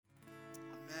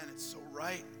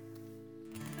right.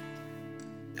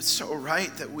 It's so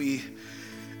right that we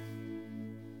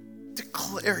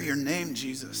declare your name,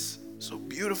 Jesus. So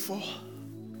beautiful.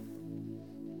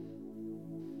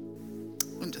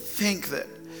 And to think that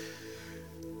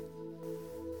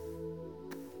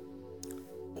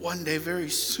one day, very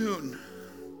soon,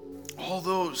 all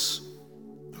those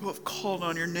who have called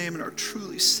on your name and are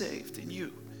truly saved in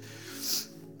you,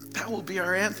 that will be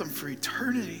our anthem for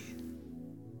eternity.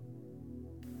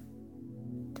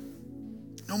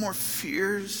 No more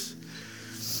fears.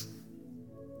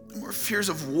 No more fears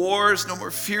of wars. No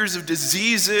more fears of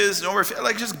diseases. No more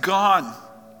just gone.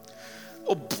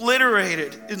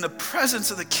 Obliterated in the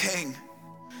presence of the King.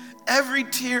 Every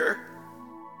tear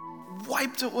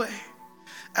wiped away.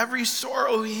 Every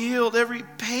sorrow healed. Every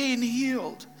pain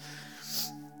healed.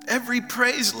 Every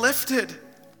praise lifted.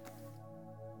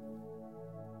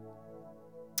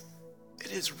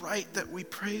 It is right that we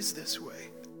praise this way.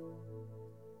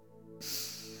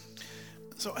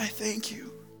 So I thank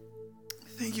you.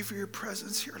 Thank you for your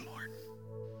presence here, Lord.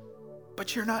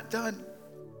 But you're not done.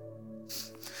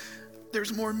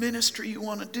 There's more ministry you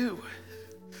want to do.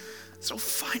 So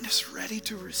find us ready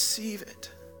to receive it.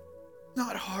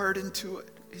 Not hardened to it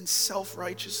in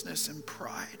self-righteousness and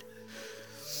pride,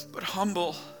 but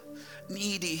humble,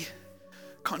 needy,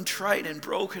 contrite and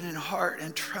broken in heart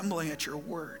and trembling at your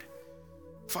word.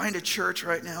 Find a church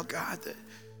right now, God, that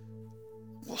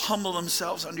will humble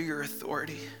themselves under your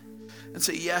authority and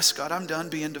say, yes, God, I'm done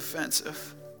being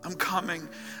defensive. I'm coming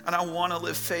and I want to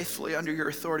live faithfully under your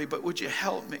authority, but would you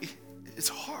help me? It's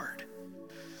hard.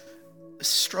 The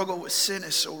struggle with sin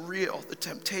is so real. The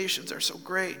temptations are so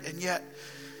great, and yet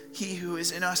he who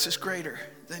is in us is greater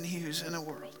than he who's in the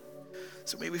world.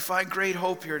 So may we find great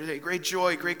hope here today, great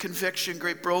joy, great conviction,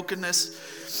 great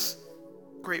brokenness,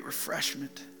 great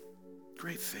refreshment,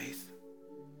 great faith.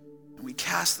 And we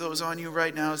cast those on you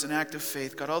right now as an act of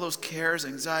faith. God, all those cares,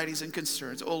 anxieties, and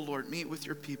concerns, oh Lord, meet with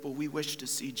your people. We wish to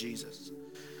see Jesus.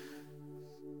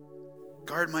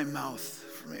 Guard my mouth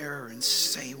from error and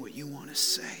say what you want to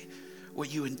say,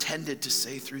 what you intended to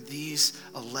say through these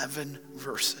 11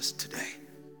 verses today.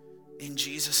 In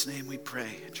Jesus' name we pray.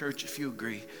 Church, if you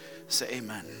agree, say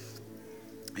amen.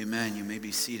 Amen. You may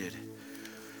be seated.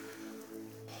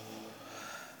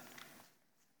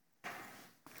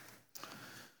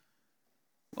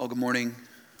 Well, good morning,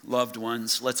 loved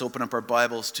ones. Let's open up our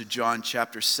Bibles to John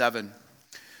chapter 7.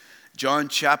 John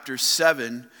chapter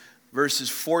 7, verses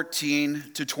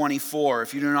 14 to 24.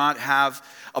 If you do not have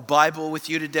a Bible with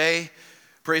you today,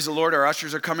 praise the Lord. Our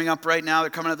ushers are coming up right now.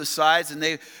 They're coming to the sides, and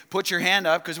they put your hand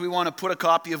up because we want to put a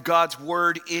copy of God's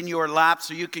Word in your lap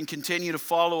so you can continue to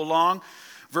follow along,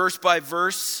 verse by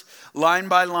verse, line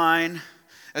by line,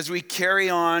 as we carry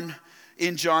on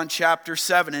in John chapter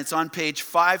 7. It's on page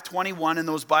 521 in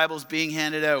those Bibles being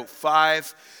handed out.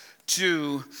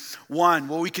 521.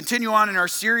 Well, we continue on in our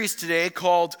series today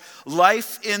called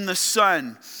Life in the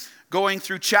Son, going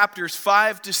through chapters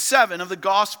 5 to 7 of the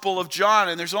Gospel of John.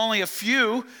 And there's only a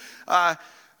few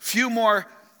more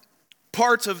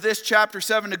parts of this chapter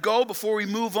 7 to go before we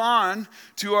move on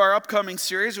to our upcoming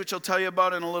series, which I'll tell you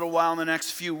about in a little while in the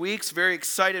next few weeks. Very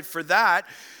excited for that.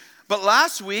 But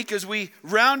last week, as we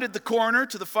rounded the corner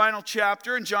to the final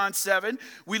chapter in John 7,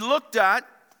 we looked at,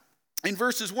 in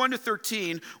verses 1 to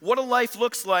 13, what a life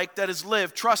looks like that is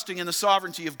lived trusting in the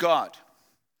sovereignty of God.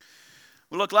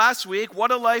 We looked last week,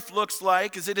 what a life looks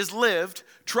like as it is lived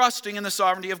trusting in the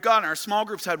sovereignty of God. And our small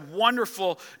groups had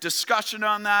wonderful discussion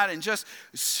on that, and just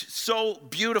so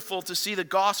beautiful to see the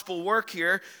gospel work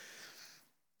here.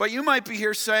 But you might be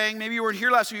here saying, maybe you weren't here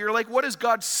last week, you're like, what is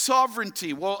God's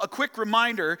sovereignty? Well, a quick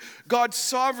reminder, God's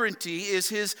sovereignty is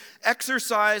his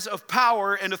exercise of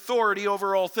power and authority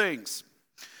over all things.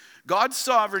 God's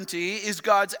sovereignty is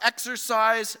God's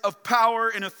exercise of power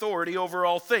and authority over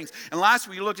all things. And last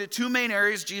week we looked at two main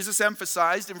areas Jesus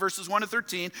emphasized in verses 1 to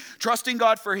 13, trusting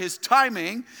God for his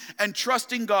timing and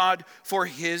trusting God for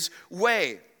his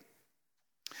way.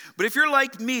 But if you're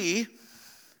like me,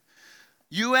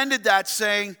 you ended that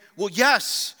saying, well,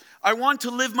 yes, I want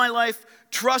to live my life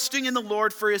trusting in the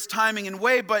Lord for his timing and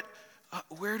way, but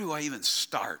where do I even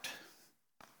start?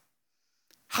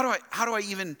 How do I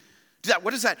even do that?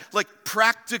 What does that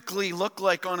practically look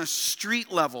like on a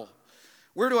street level?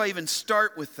 Where do I even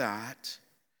start with that?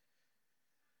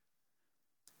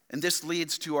 And this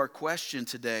leads to our question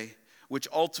today, which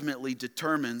ultimately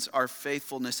determines our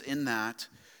faithfulness in that.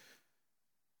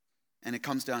 And it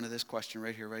comes down to this question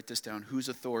right here. Write this down. Whose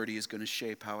authority is going to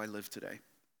shape how I live today?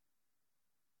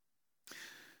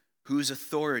 Whose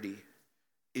authority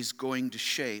is going to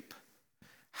shape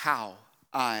how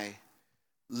I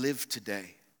live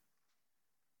today?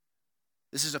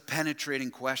 This is a penetrating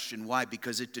question. Why?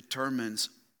 Because it determines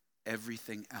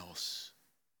everything else.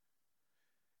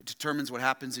 It determines what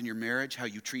happens in your marriage, how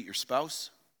you treat your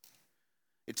spouse.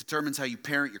 It determines how you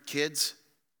parent your kids.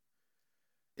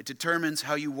 It determines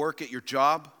how you work at your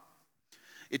job.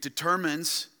 It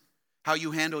determines how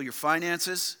you handle your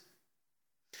finances.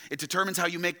 It determines how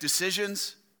you make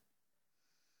decisions.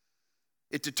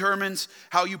 It determines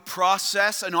how you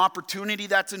process an opportunity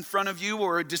that's in front of you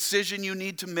or a decision you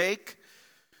need to make.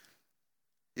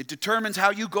 It determines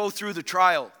how you go through the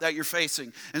trial that you're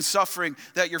facing and suffering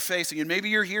that you're facing. And maybe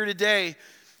you're here today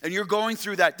and you're going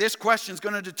through that. This question is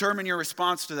going to determine your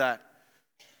response to that.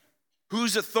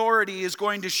 Whose authority is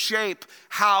going to shape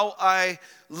how I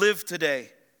live today?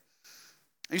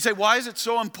 And you say, why is it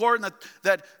so important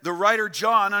that the writer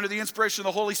John, under the inspiration of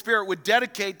the Holy Spirit, would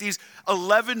dedicate these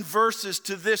 11 verses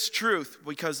to this truth?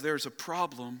 Because there's a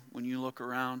problem when you look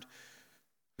around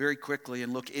very quickly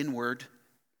and look inward.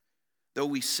 Though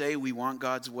we say we want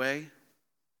God's way,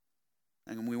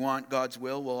 and we want God's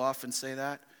will, we'll often say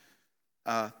that,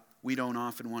 we don't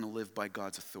often want to live by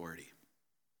God's authority.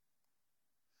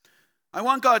 I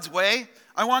want God's way,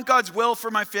 I want God's will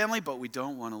for my family, but we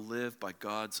don't want to live by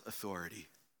God's authority.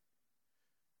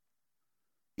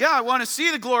 Yeah, I want to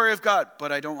see the glory of God,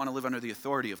 but I don't want to live under the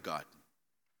authority of God.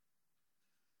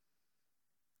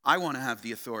 I want to have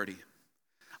the authority.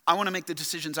 I want to make the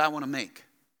decisions I want to make.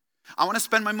 I want to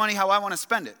spend my money how I want to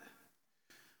spend it.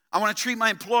 I want to treat my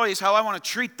employees how I want to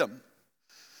treat them.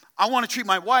 I want to treat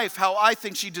my wife how I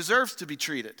think she deserves to be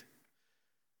treated.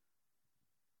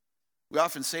 We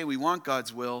often say we want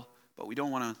God's will, but we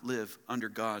don't want to live under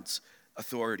God's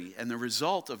authority. And the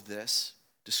result of this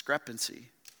discrepancy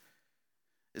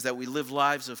is that we live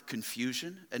lives of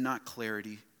confusion and not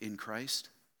clarity in Christ.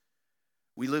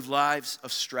 We live lives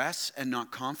of stress and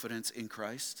not confidence in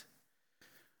Christ.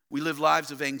 We live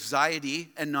lives of anxiety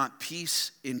and not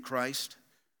peace in Christ.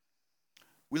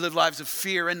 We live lives of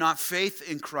fear and not faith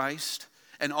in Christ.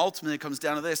 And ultimately it comes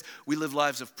down to this: we live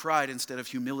lives of pride instead of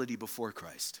humility before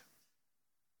Christ.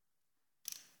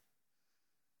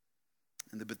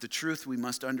 But the truth we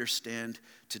must understand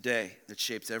today that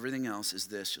shapes everything else is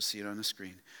this. You'll see it on the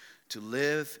screen. To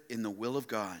live in the will of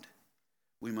God,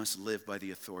 we must live by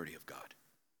the authority of God.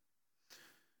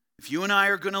 If you and I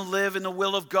are going to live in the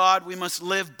will of God, we must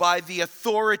live by the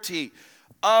authority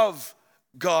of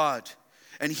God.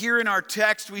 And here in our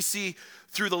text, we see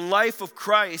through the life of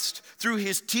Christ, through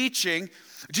his teaching,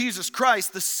 Jesus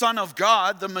Christ, the Son of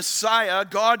God, the Messiah,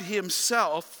 God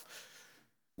himself,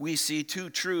 we see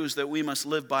two truths that we must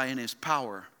live by in his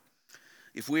power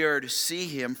if we are to see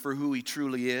him for who he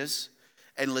truly is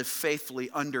and live faithfully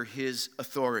under his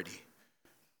authority.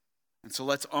 And so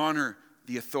let's honor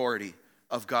the authority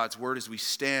of God's word as we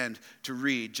stand to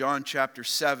read John chapter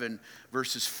 7,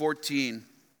 verses 14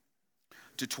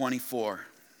 to 24.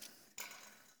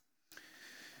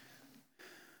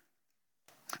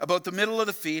 About the middle of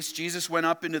the feast, Jesus went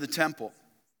up into the temple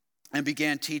and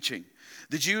began teaching.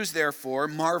 The Jews therefore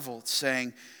marveled,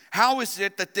 saying, "How is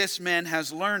it that this man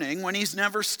has learning when he's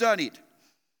never studied?"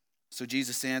 So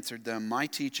Jesus answered them, "My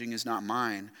teaching is not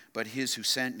mine, but his who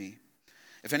sent me.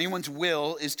 If anyone's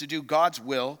will is to do God's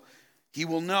will, he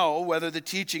will know whether the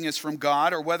teaching is from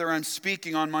God or whether I'm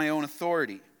speaking on my own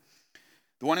authority.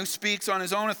 The one who speaks on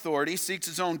his own authority seeks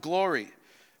his own glory.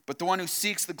 But the one who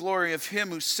seeks the glory of him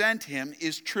who sent him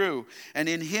is true, and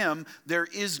in him there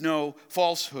is no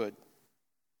falsehood.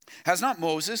 Has not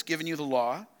Moses given you the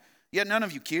law? Yet none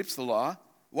of you keeps the law.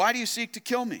 Why do you seek to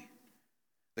kill me?"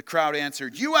 The crowd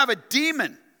answered, "You have a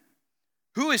demon.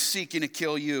 Who is seeking to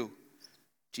kill you?"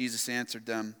 Jesus answered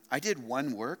them, "I did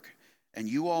one work, and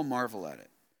you all marvel at it.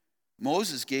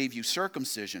 Moses gave you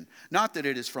circumcision, not that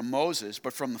it is from Moses,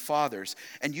 but from the fathers,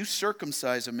 and you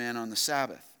circumcise a man on the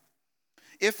Sabbath.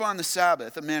 If on the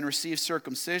Sabbath a man receives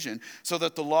circumcision, so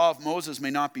that the law of Moses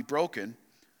may not be broken,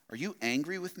 are you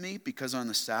angry with me because on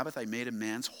the Sabbath I made a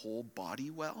man's whole body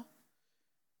well?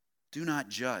 Do not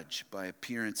judge by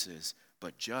appearances,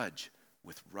 but judge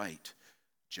with right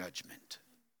judgment."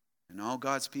 And all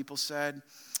God's people said,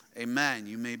 "Amen."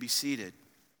 You may be seated.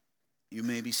 You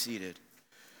may be seated.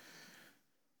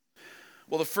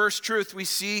 Well, the first truth we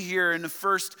see here in the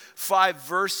first 5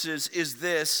 verses is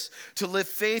this: to live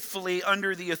faithfully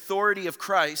under the authority of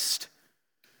Christ,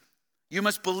 you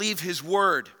must believe his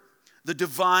word, the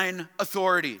divine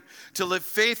authority. To live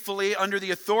faithfully under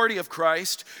the authority of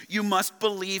Christ, you must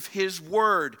believe his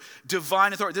word,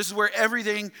 divine authority. This is where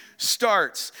everything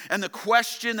starts. And the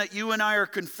question that you and I are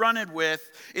confronted with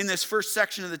in this first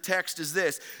section of the text is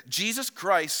this: Jesus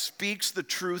Christ speaks the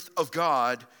truth of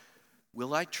God.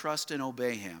 Will I trust and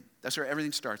obey him? That's where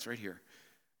everything starts, right here.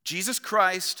 Jesus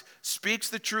Christ speaks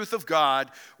the truth of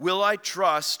God. Will I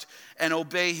trust and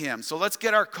obey him? So let's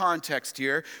get our context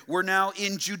here. We're now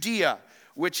in Judea,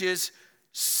 which is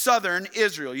southern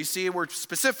Israel. You see, we're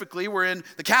in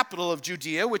the capital of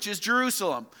Judea, which is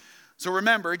Jerusalem. So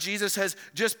remember, Jesus has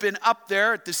just been up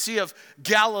there at the Sea of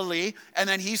Galilee, and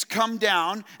then he's come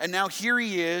down, and now here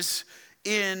he is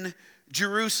in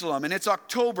Jerusalem. And it's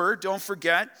October, don't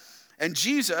forget. And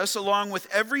Jesus, along with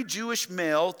every Jewish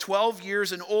male 12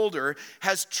 years and older,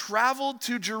 has traveled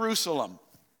to Jerusalem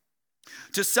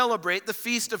to celebrate the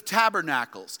Feast of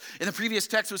Tabernacles. In the previous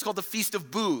text, it was called the Feast of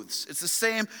Booths. It's the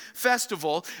same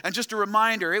festival. And just a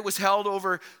reminder, it was held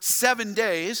over 7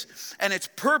 days, and its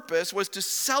purpose was to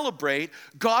celebrate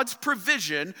God's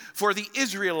provision for the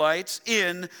Israelites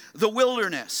in the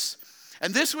wilderness.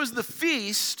 And this was the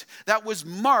feast that was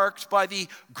marked by the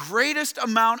greatest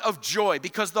amount of joy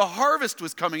because the harvest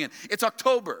was coming in. It's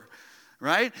October,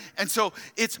 right? And so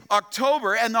it's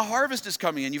October and the harvest is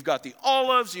coming in. You've got the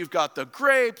olives, you've got the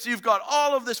grapes, you've got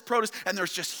all of this produce, and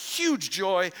there's just huge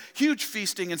joy, huge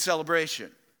feasting and celebration.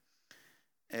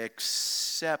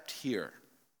 Except here.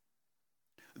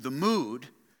 The mood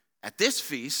at this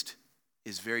feast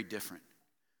is very different.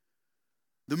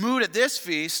 The mood at this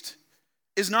feast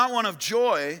is not one of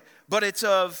joy, but it's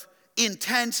of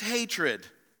intense hatred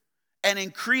and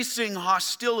increasing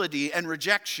hostility and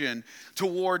rejection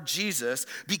toward Jesus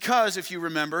because, if you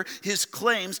remember, his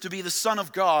claims to be the Son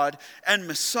of God and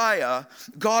Messiah,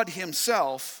 God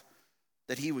himself,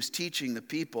 that he was teaching the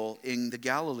people in the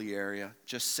Galilee area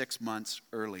just 6 months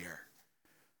earlier.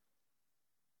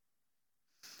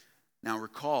 Now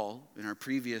recall, in our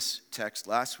previous text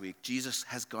last week, Jesus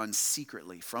has gone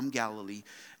secretly from Galilee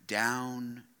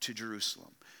down to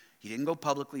Jerusalem. He didn't go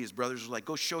publicly. His brothers were like,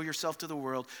 go show yourself to the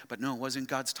world. But no, it wasn't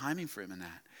God's timing for him in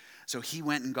that. So he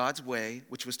went in God's way,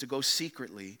 which was to go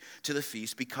secretly to the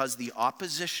feast because the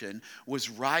opposition was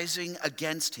rising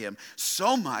against him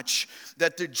so much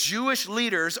that the Jewish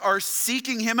leaders are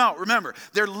seeking him out. Remember,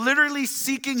 they're literally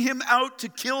seeking him out to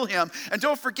kill him. And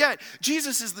don't forget,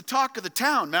 Jesus is the talk of the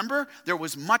town. Remember, there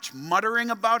was much muttering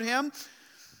about him.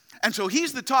 And so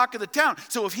he's the talk of the town.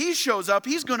 So if he shows up,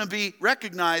 he's going to be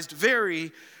recognized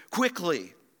very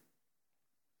quickly.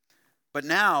 But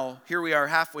now, here we are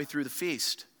halfway through the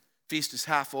feast. Feast is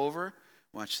half over.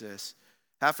 Watch this.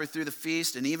 Halfway through the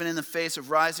feast, and even in the face of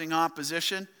rising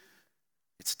opposition,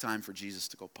 it's time for Jesus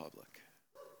to go public.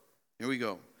 Here we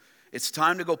go. It's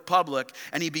time to go public,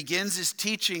 and he begins his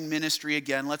teaching ministry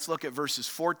again. Let's look at verses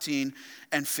 14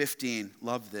 and 15.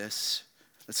 Love this.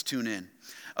 Let's tune in.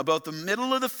 About the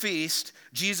middle of the feast,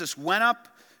 Jesus went up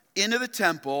into the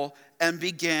temple and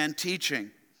began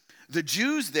teaching. The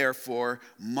Jews, therefore,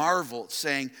 marveled,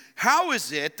 saying, how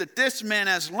is it that this man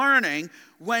has learning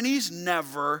when he's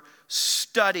never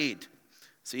studied?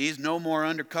 See, he's no more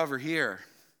undercover here.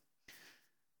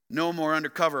 No more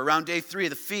undercover. Around day 3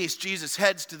 of the feast, Jesus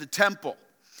heads to the temple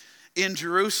in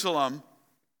Jerusalem,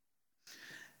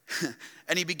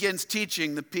 and he begins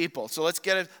teaching the people. So let's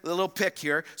get a little pic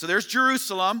here. So there's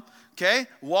Jerusalem, okay,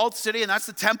 walled city, and that's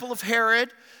the temple of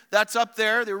Herod. That's up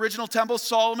there. The original temple of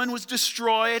Solomon was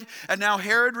destroyed, and now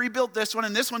Herod rebuilt this one,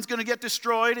 and this one's going to get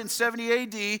destroyed in 70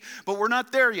 AD, but we're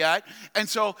not there yet. And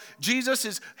so Jesus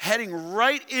is heading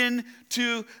right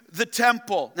into the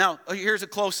temple. Now, here's a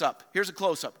close-up.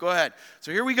 Go ahead.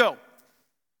 So here we go.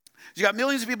 You got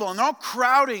millions of people, and they're all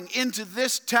crowding into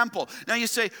this temple. Now you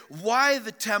say, why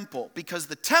the temple? Because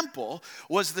the temple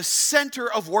was the center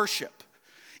of worship.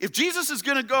 If Jesus is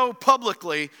going to go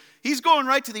publicly, he's going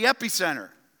right to the epicenter.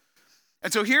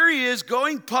 And so here he is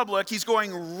going public. He's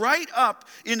going right up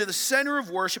into the center of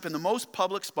worship in the most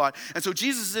public spot. And so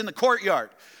Jesus is in the courtyard.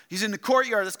 He's in the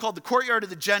courtyard. It's called the courtyard of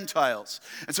the Gentiles.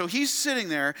 And so he's sitting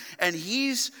there, and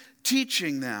he's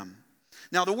teaching them.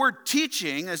 Now, the word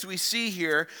teaching, as we see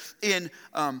here in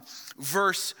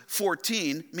verse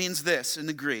 14, means this in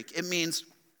the Greek. It means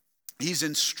he's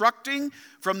instructing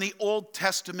from the Old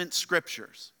Testament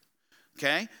scriptures.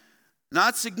 Okay?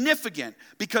 Not significant,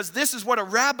 because this is what a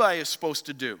rabbi is supposed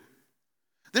to do.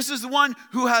 This is the one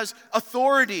who has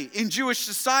authority in Jewish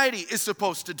society is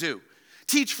supposed to do.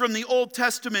 Teach from the Old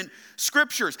Testament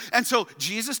scriptures. And so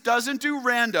Jesus doesn't do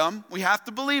random. We have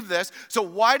to believe this. So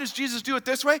why does Jesus do it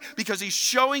this way? Because he's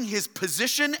showing his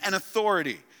position and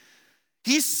authority.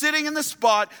 He's sitting in the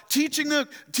spot teaching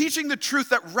the truth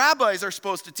that rabbis are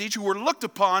supposed to teach, who were looked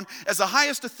upon as the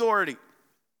highest authority.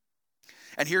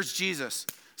 And here's Jesus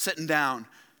sitting down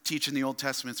teaching the Old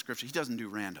Testament scripture. He doesn't do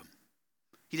random.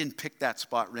 He didn't pick that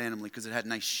spot randomly because it had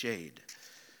nice shade.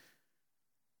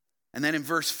 And then in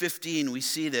verse 15, we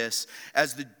see this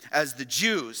as the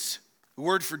Jews, The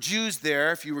word for Jews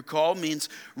there, if you recall, means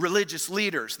religious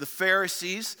leaders. The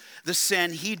Pharisees, the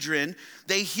Sanhedrin,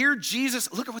 they hear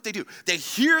Jesus. Look at what they do. They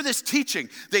hear this teaching.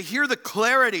 They hear the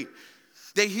clarity.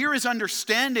 They hear his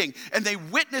understanding, and they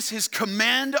witness his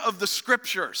command of the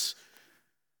scriptures.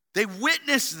 They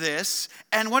witness this,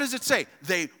 and what does it say?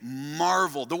 They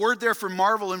marvel. The word there for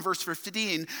marvel in verse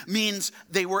 15 means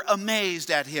they were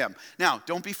amazed at him. Now,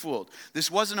 don't be fooled.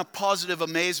 This wasn't a positive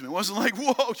amazement. It wasn't like,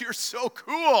 whoa, you're so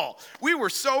cool. We were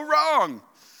so wrong.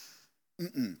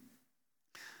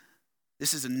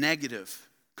 This is a negative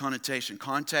connotation.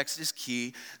 Context is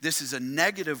key. This is a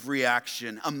negative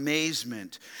reaction,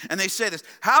 amazement. And they say this,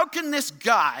 how can this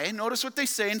guy, notice what they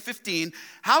say in 15,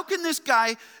 how can this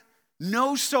guy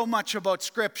know so much about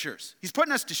scriptures? He's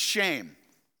putting us to shame.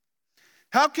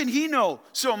 How can he know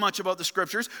so much about the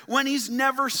scriptures when he's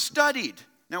never studied?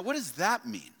 Now, what does that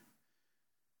mean?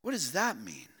 What does that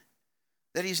mean?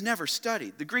 That he's never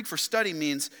studied. The Greek for study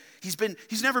means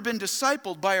he's never been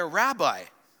discipled by a rabbi.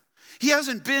 He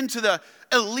hasn't been to the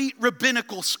elite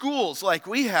rabbinical schools like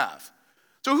we have.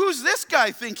 So who's this guy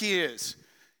think he is?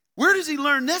 Where does he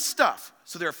learn this stuff?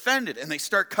 So they're offended and they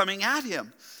start coming at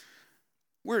him.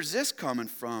 Where's this coming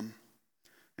from?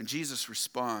 And Jesus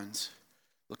responds.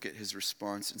 Look at his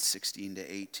response in 16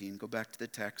 to 18. Go back to the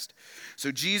text.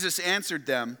 So Jesus answered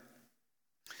them,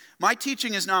 my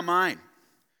teaching is not mine,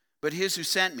 but his who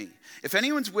sent me. If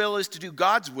anyone's will is to do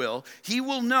God's will, he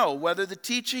will know whether the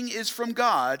teaching is from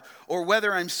God or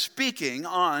whether I'm speaking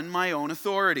on my own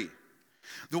authority.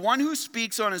 The one who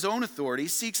speaks on his own authority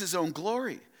seeks his own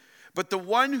glory, but the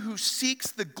one who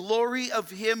seeks the glory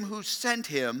of him who sent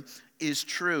him is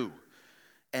true,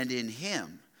 and in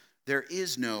him there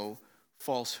is no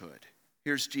falsehood.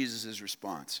 Here's Jesus'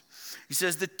 response. He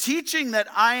says, the teaching that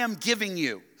I am giving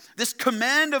you, this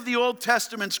command of the Old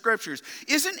Testament scriptures,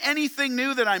 isn't anything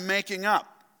new that I'm making up.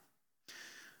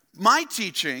 My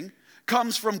teaching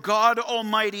comes from God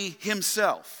Almighty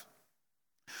himself.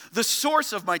 The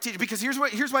source of my teaching, because here's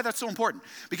why that's so important.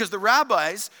 Because the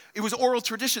rabbis, it was oral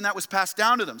tradition that was passed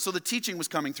down to them, so the teaching was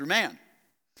coming through man.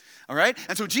 All right?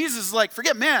 And so Jesus is like,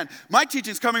 forget man, my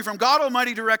teaching is coming from God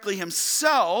Almighty directly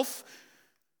himself.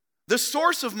 The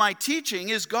source of my teaching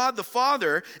is God the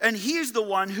Father, and he's the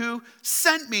one who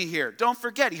sent me here. Don't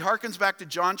forget, he harkens back to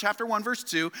John chapter 1, verse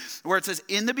 2, where it says,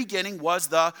 in the beginning was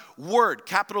the Word,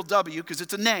 capital W, because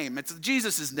it's a name. It's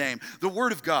Jesus' name, the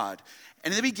Word of God.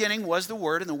 And in the beginning was the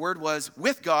Word, and the Word was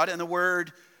with God, and the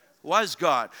Word was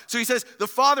God. So he says, the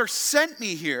Father sent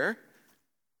me here.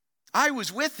 I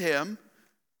was with him.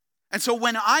 And so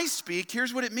when I speak,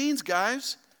 here's what it means,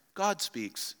 guys. God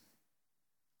speaks.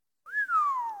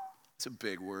 It's a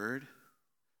big word.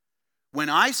 When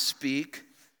I speak,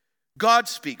 God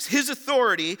speaks. His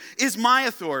authority is my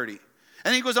authority.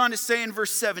 And he goes on to say in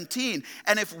verse 17,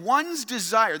 and if one's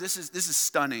desire, this is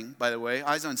stunning, by the way,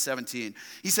 eyes on 17.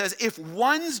 He says, if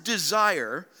one's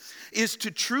desire is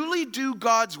to truly do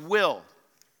God's will.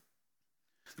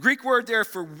 The Greek word there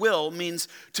for will means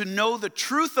to know the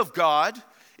truth of God.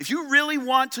 If you really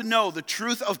want to know the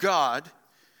truth of God,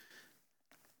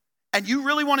 and you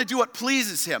really want to do what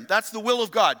pleases him, that's the will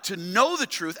of God, to know the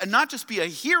truth and not just be a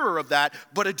hearer of that,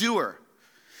 but a doer.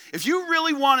 If you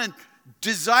really want to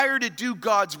desire to do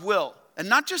God's will, and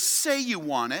not just say you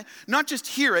want it, not just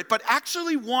hear it, but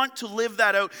actually want to live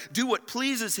that out, do what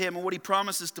pleases him and what he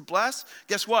promises to bless,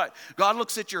 guess what? God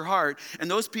looks at your heart, and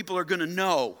those people are going to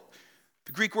know.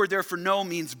 The Greek word there for know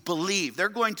means believe. They're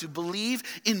going to believe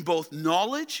in both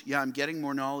knowledge. Yeah, I'm getting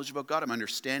more knowledge about God. I'm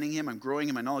understanding him. I'm growing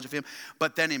in my knowledge of him.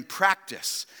 But then in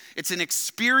practice, it's an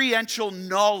experiential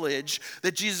knowledge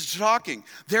that Jesus is talking.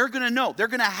 They're going to know. They're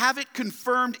going to have it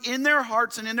confirmed in their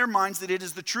hearts and in their minds that it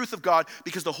is the truth of God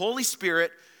because the Holy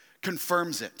Spirit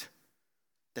confirms it.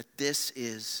 That this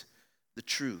is the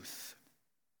truth.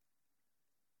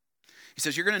 He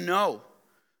says, you're going to know.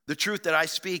 The truth that I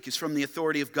speak is from the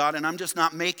authority of God, and I'm just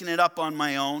not making it up on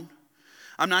my own.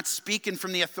 I'm not speaking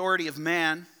from the authority of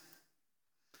man.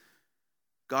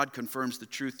 God confirms the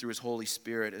truth through his Holy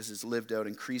Spirit as is lived out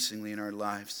increasingly in our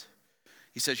lives.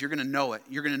 He says, you're going to know it.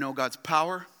 You're going to know God's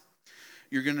power.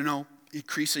 You're going to know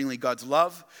increasingly God's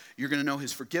love. You're going to know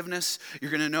his forgiveness.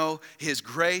 You're going to know his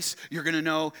grace. You're going to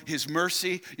know his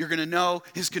mercy. You're going to know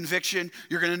his conviction.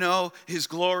 You're going to know his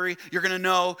glory. You're going to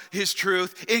know his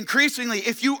truth. Increasingly,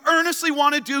 if you earnestly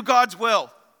want to do God's will,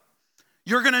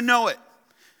 you're going to know it.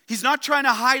 He's not trying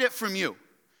to hide it from you.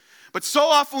 But so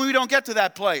often we don't get to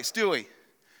that place, do we?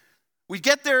 We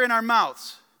get there in our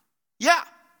mouths. Yeah,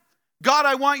 God,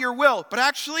 I want your will. But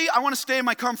actually, I want to stay in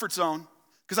my comfort zone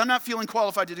because I'm not feeling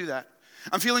qualified to do that.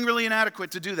 I'm feeling really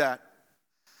inadequate to do that.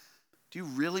 Do you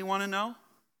really want to know?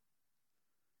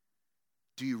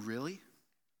 Do you really?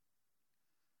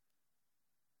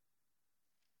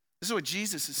 This is what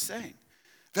Jesus is saying.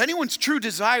 If anyone's true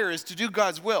desire is to do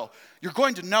God's will, you're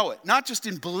going to know it, not just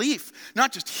in belief,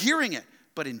 not just hearing it,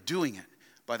 but in doing it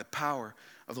by the power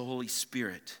of the Holy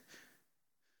Spirit.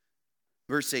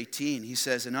 Verse 18, he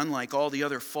says, and unlike all the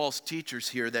other false teachers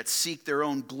here that seek their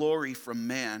own glory from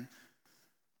man,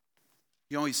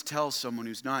 he always tells someone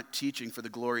who's not teaching for the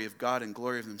glory of God and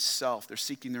glory of themselves, they're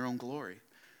seeking their own glory.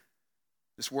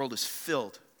 This world is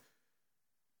filled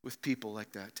with people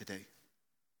like that today.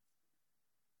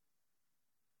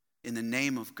 In the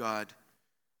name of God,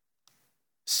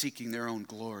 seeking their own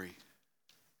glory.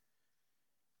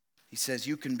 He says,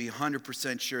 you can be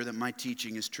 100% sure that my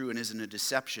teaching is true and isn't a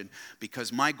deception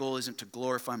because my goal isn't to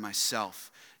glorify myself.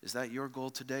 Is that your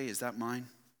goal today? Is that mine?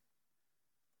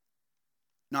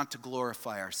 Not to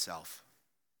glorify ourselves.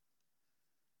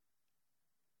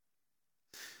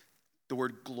 The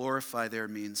word glorify there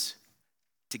means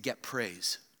to get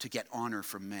praise, to get honor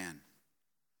from man,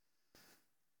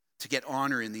 to get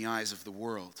honor in the eyes of the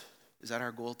world. Is that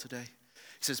our goal today?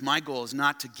 He says, my goal is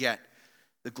not to get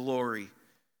the glory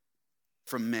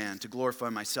from man, to glorify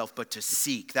myself, but to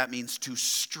seek. That means to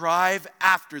strive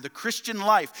after. The Christian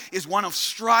life is one of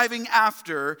striving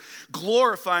after,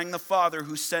 glorifying the Father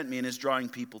who sent me and is drawing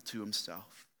people to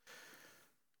himself.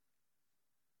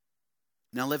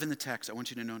 Now live in the text. I want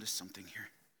you to notice something here.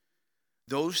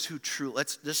 Those who truly,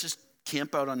 let's just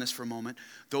camp out on this for a moment.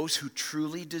 Those who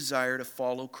truly desire to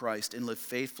follow Christ and live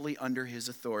faithfully under his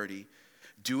authority,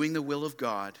 doing the will of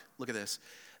God, look at this,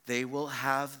 they will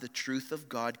have the truth of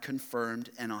God confirmed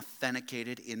and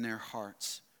authenticated in their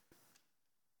hearts.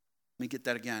 Let me get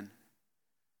that again.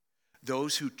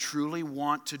 Those who truly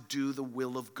want to do the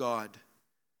will of God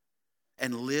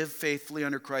and live faithfully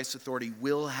under Christ's authority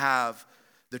will have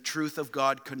the truth of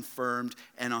God confirmed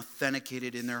and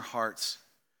authenticated in their hearts.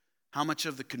 How much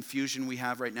of the confusion we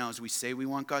have right now is we say we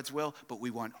want God's will, but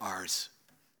we want ours,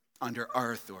 under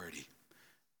our authority.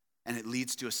 And it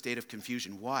leads to a state of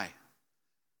confusion. Why?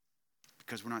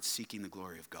 Because we're not seeking the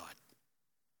glory of God.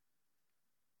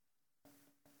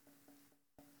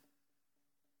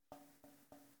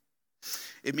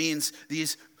 It means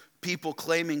these people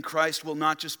claiming Christ will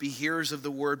not just be hearers of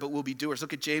the word, but will be doers.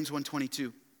 Look at James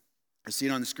 1:22. I see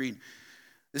it on the screen.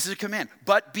 This is a command.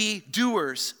 But be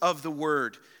doers of the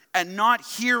word and not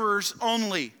hearers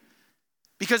only.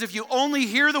 Because if you only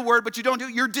hear the word but you don't do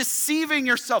it, you're deceiving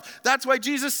yourself. That's why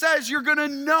Jesus says you're going to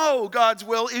know God's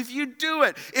will if you do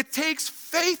it. It takes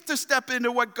faith to step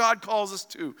into what God calls us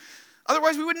to.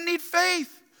 Otherwise, we wouldn't need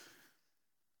faith.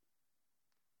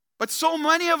 But so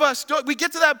many of us, we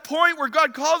get to that point where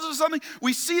God calls us to something,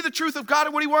 we see the truth of God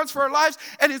and what he wants for our lives,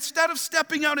 and instead of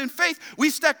stepping out in faith,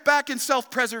 we step back in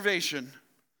self-preservation.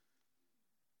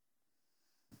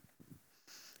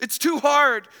 It's too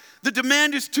hard. The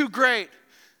demand is too great.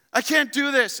 I can't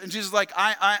do this. And Jesus is like,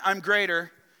 I'm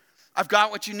greater. I've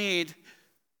got what you need.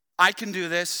 I can do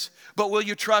this. But will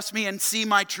you trust me and see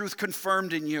my truth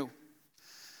confirmed in you?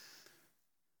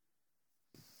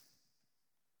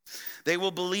 They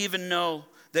will believe and know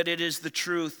that it is the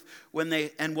truth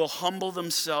and will humble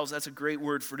themselves. That's a great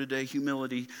word for today,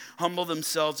 humility. Humble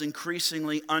themselves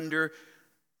increasingly under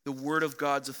the word of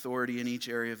God's authority in each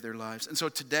area of their lives. And so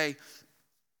today,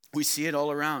 we see it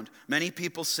all around. Many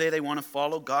people say they want to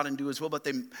follow God and do his will,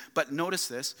 but notice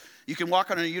this. You can walk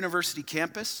on a university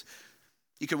campus.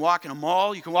 You can walk in a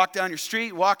mall. You can walk down your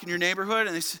street, walk in your neighborhood,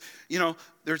 and a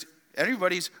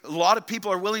lot of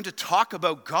people are willing to talk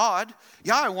about God.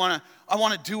 Yeah, I want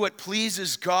to do what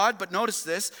pleases God, but notice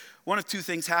this. One of two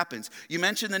things happens. You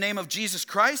mention the name of Jesus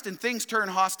Christ and things turn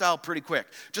hostile pretty quick.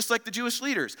 Just like the Jewish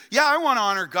leaders. Yeah, I want to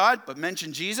honor God, but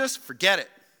mention Jesus, forget it.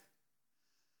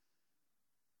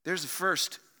 There's the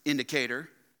first indicator.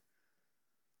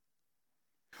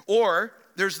 Or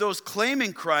there's those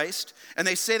claiming Christ and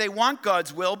they say they want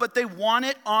God's will, but they want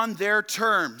it on their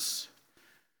terms.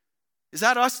 Is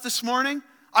that us this morning?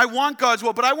 I want God's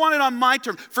will, but I want it on my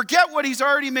terms. Forget what he's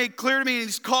already made clear to me and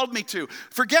he's called me to.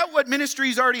 Forget what ministry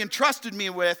he's already entrusted me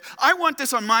with. I want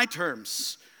this on my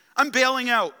terms. I'm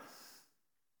bailing out.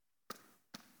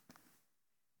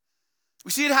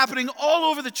 We see it happening all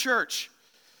over the church.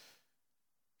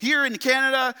 Here in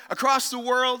Canada, across the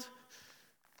world.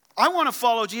 I want to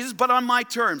follow Jesus, but on my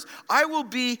terms. I will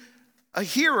be a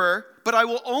hearer, but I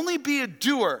will only be a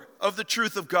doer of the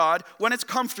truth of God when it's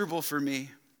comfortable for me.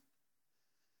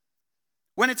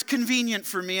 When it's convenient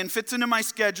for me and fits into my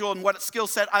schedule and what skill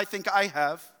set I think I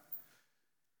have.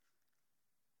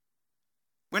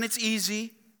 When it's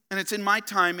easy and it's in my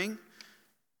timing.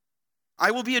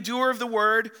 I will be a doer of the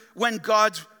word when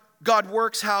God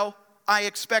works how I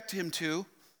expect him to.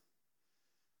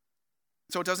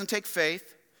 So it doesn't take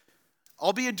faith.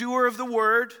 I'll be a doer of the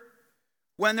word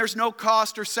when there's no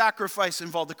cost or sacrifice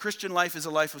involved. The Christian life is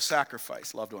a life of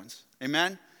sacrifice, loved ones.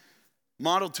 Amen?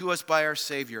 Modeled to us by our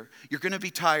Savior. You're going to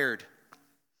be tired.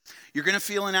 You're going to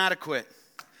feel inadequate.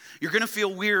 You're going to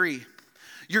feel weary.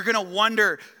 You're going to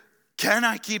wonder, can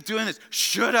I keep doing this?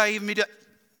 Should I even be doing?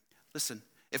 Listen,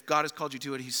 if God has called you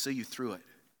to it, he'll see you through it.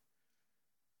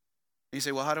 And you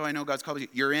say, well, how do I know God's called you?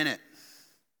 You're in it.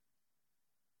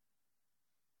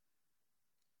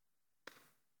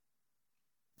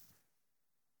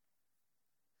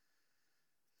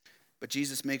 But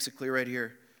Jesus makes it clear right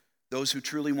here. Those who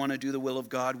truly want to do the will of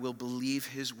God will believe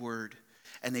his word,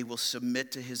 and they will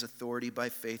submit to his authority by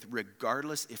faith,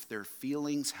 regardless if their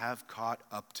feelings have caught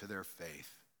up to their faith.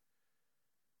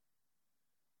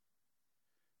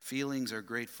 Feelings are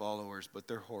great followers, but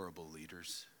they're horrible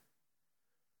leaders.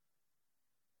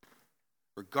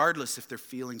 Regardless if their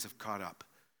feelings have caught up,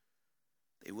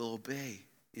 they will obey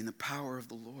in the power of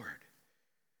the Lord.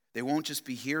 They won't just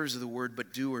be hearers of the word,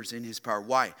 but doers in his power.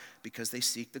 Why? Because they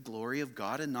seek the glory of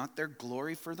God and not their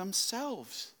glory for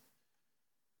themselves.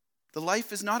 The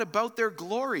life is not about their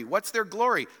glory. What's their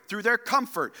glory? Through their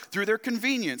comfort, through their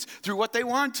convenience, through what they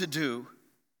want to do.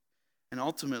 And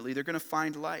ultimately, they're going to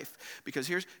find life. Because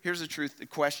here's the truth, the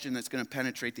question that's going to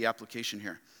penetrate the application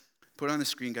here. Put it on the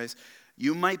screen, guys.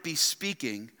 You might be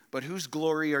speaking, but whose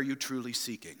glory are you truly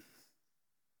seeking?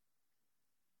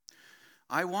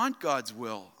 I want God's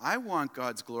will. I want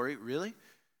God's glory. Really?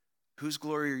 Whose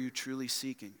glory are you truly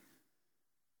seeking?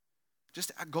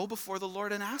 Just go before the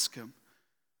Lord and ask him.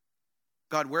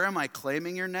 God, where am I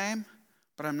claiming your name,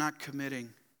 but I'm not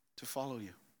committing to follow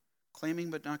you?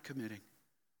 Claiming but not committing.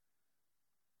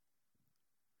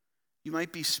 You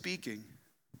might be speaking,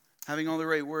 having all the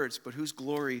right words, but whose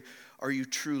glory are you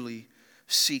truly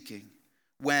seeking?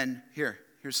 When,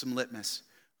 here's some litmus.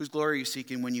 Whose glory are you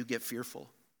seeking when you get fearful?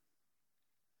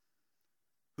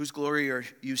 Whose glory are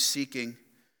you seeking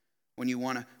when you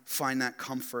want to find that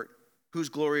comfort? Whose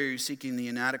glory are you seeking the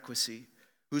inadequacy?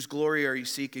 Whose glory are you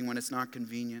seeking when it's not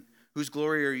convenient? Whose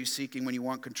glory are you seeking when you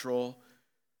want control?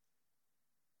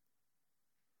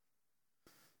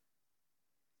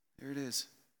 There it is.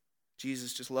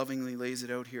 Jesus just lovingly lays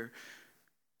it out here.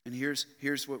 And here's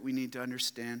what we need to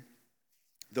understand.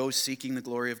 Those seeking the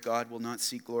glory of God will not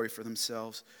seek glory for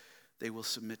themselves. They will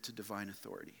submit to divine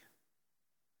authority.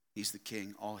 He's the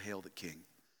king. All hail the king.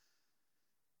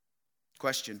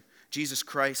 Question. Jesus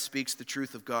Christ speaks the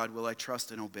truth of God. Will I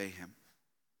trust and obey him?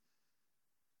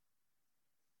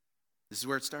 This is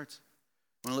where it starts.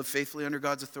 Want to live faithfully under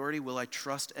God's authority? Will I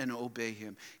trust and obey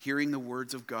him? Hearing the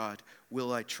words of God,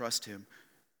 will I trust him?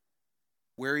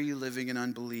 Where are you living in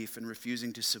unbelief and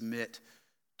refusing to submit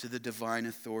to the divine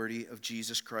authority of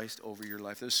Jesus Christ over your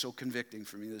life? This is so convicting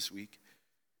for me this week.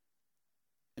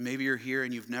 And maybe you're here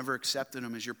and you've never accepted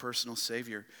him as your personal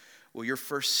Savior. Well, your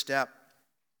first step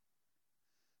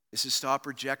is to stop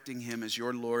rejecting him as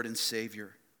your Lord and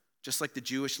Savior. Just like the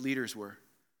Jewish leaders were,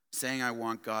 saying, I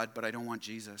want God, but I don't want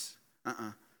Jesus.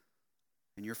 And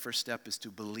your first step is to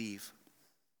believe.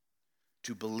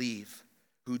 To believe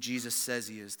who Jesus says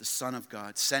he is, the Son of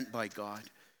God, sent by God,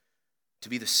 to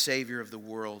be the Savior of the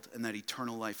world, and that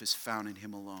eternal life is found in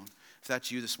him alone. If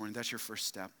that's you this morning, that's your first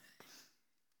step.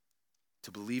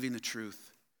 To believing the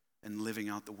truth and living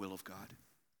out the will of God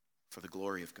for the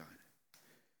glory of God.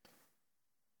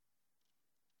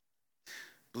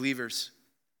 Believers,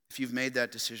 if you've made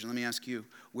that decision, let me ask you,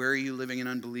 where are you living in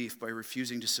unbelief by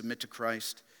refusing to submit to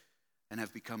Christ and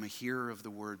have become a hearer of the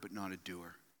word but not a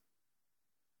doer?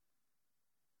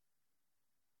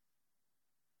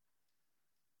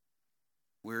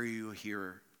 Where are you a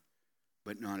hearer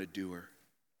but not a doer?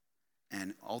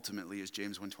 And ultimately, as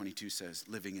James 1:22 says,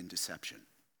 living in deception.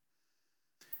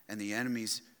 And the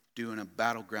enemy's doing a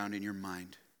battleground in your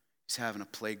mind. He's having a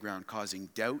playground causing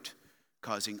doubt,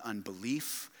 causing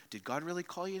unbelief. Did God really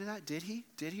call you to that? Did he?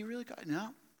 Did he really?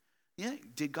 No. Yeah.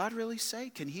 Did God really say?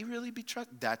 Can he really be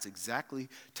trusted? That's exactly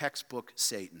textbook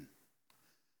Satan.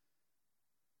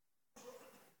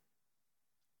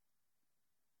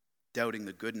 Doubting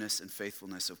the goodness and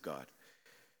faithfulness of God.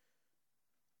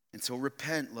 And so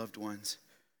repent, loved ones.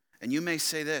 And you may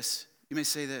say this.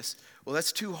 Well,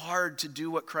 that's too hard to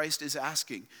do what Christ is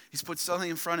asking. He's put something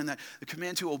in front of that, the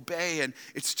command to obey, and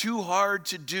it's too hard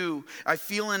to do. I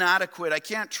feel inadequate. I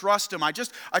can't trust him. I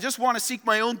just want to seek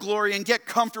my own glory and get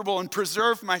comfortable and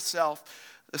preserve myself.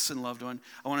 Listen, loved one,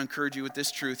 I want to encourage you with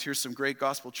this truth. Here's some great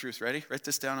gospel truth. Ready? Write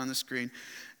this down on the screen.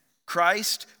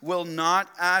 Christ will not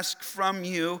ask from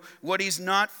you what he's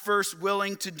not first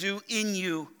willing to do in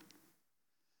you.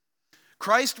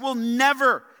 Christ will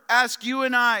never ask you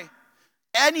and I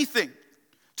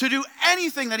to do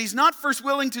anything that he's not first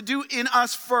willing to do in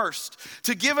us first,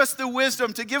 to give us the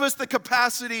wisdom, to give us the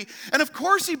capacity. And of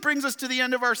course he brings us to the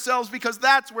end of ourselves because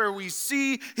that's where we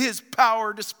see his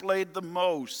power displayed the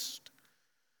most.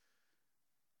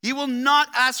 He will not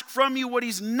ask from you what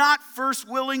he's not first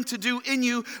willing to do in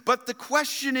you, but the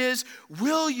question is,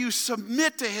 will you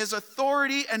submit to his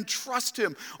authority and trust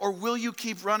him, or will you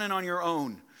keep running on your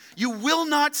own? You will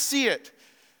not see it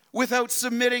without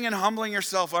submitting and humbling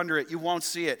yourself under it. You won't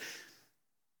see it.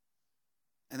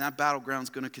 And that battleground's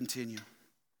going to continue.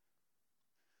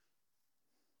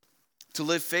 To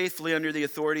live faithfully under the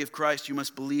authority of Christ, you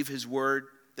must believe his word,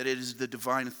 that it is the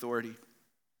divine authority.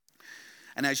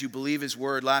 And as you believe his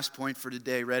word, last point for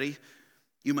today, ready?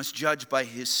 You must judge by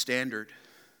his standard,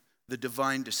 the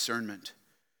divine discernment.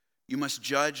 You must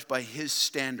judge by his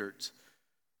standards,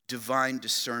 divine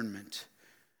discernment.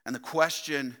 And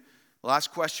the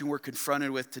last question we're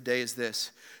confronted with today is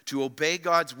this. To obey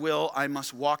God's will, I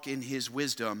must walk in his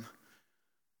wisdom.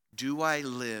 Am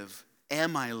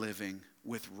I living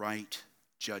with right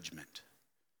judgment?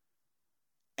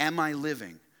 Am I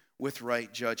living with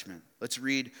right judgment? Let's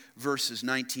read verses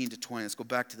 19 to 20. Let's go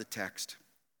back to the text.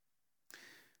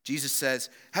 Jesus says,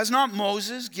 has not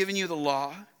Moses given you the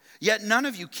law? Yet none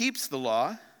of you keeps the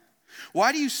law.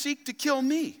 Why do you seek to kill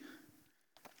me?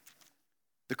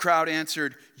 The crowd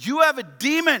answered, you have a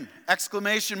demon!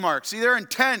 Exclamation mark. See, they're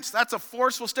intense. That's a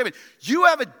forceful statement. You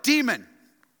have a demon.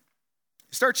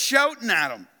 Start shouting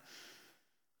at him.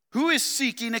 Who is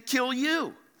seeking to kill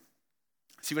you?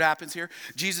 See what happens here?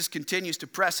 Jesus continues to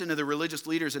press into the religious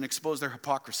leaders and expose their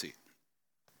hypocrisy.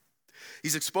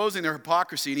 He's exposing their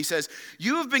hypocrisy, and he says,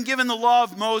 you have been given the law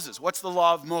of Moses. What's the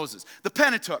law of Moses? The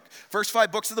Pentateuch, first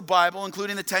 5 books of the Bible,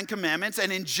 including the 10 Commandments,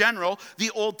 and in general,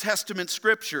 the Old Testament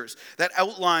scriptures that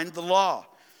outline the law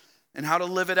and how to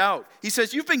live it out. He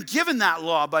says, you've been given that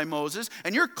law by Moses,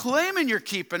 and you're claiming you're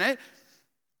keeping it,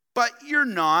 but you're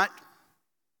not.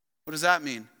 What does that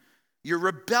mean? You're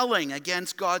rebelling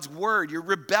against God's word. You're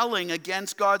rebelling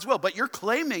against God's will, but you're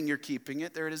claiming you're keeping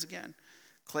it. There it is again.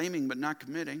 Claiming but not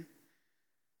committing.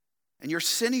 And you're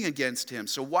sinning against him.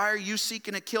 So why are you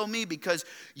seeking to kill me? Because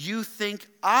you think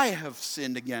I have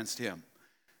sinned against him.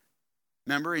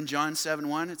 Remember in John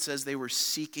 7:1, it says they were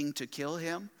seeking to kill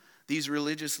him, these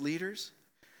religious leaders.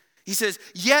 He says,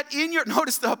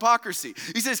 notice the hypocrisy.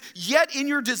 He says, yet in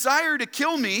your desire to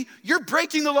kill me, you're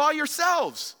breaking the law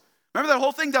yourselves. Remember that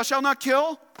whole thing, thou shalt not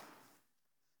kill?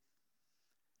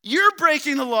 You're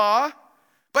breaking the law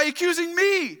by accusing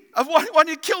me of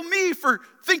wanting to kill me for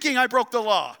thinking I broke the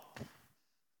law.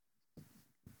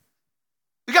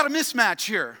 We got a mismatch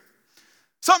here.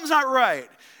 Something's not right.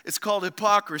 It's called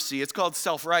hypocrisy. It's called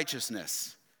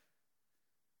self-righteousness.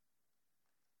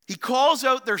 He calls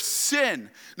out their sin.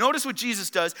 Notice what Jesus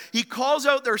does. He calls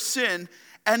out their sin,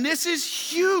 and this is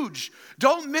huge.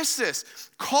 Don't miss this.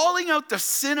 Calling out the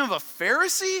sin of a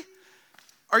Pharisee?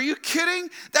 Are you kidding?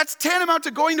 That's tantamount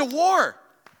to going to war.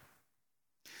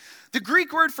 The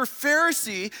Greek word for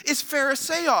Pharisee is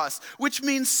phariseos, which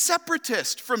means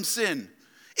separatist from sin.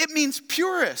 It means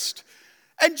purist.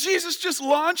 And Jesus just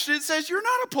launched it and says, you're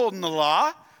not upholding the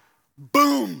law.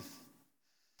 Boom.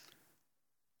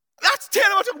 That's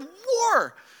tantamount to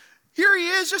war. Here he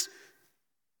is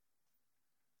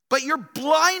but you're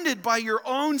blinded by your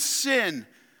own sin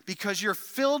because you're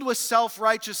filled with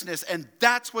self-righteousness, and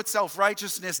that's what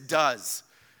self-righteousness does.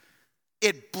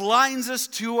 It blinds us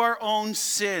to our own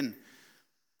sin.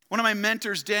 One of my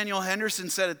mentors, Daniel Henderson,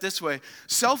 said it this way: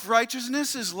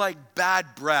 self-righteousness is like bad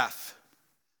breath.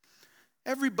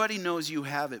 Everybody knows you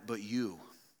have it but you.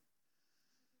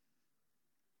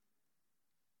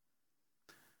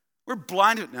 We're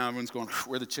blinded. Now everyone's going,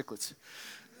 where are the chiclets?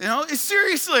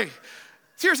 Seriously.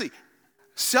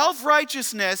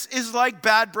 Self-righteousness is like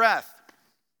bad breath.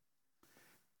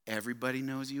 Everybody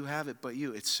knows you have it but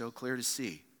you. It's so clear to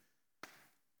see.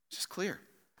 It's just clear.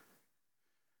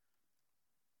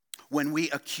 When we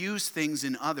accuse things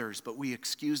in others, but we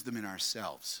excuse them in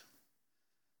ourselves.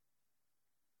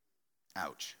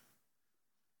 Ouch.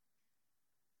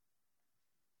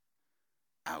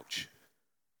 Ouch.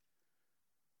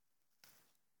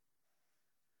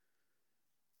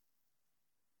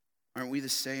 Aren't we the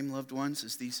same, loved ones,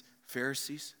 as these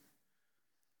Pharisees?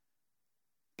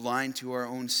 Blind to our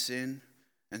own sin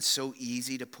and so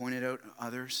easy to point it out to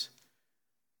others.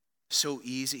 So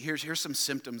easy. Here's some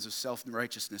symptoms of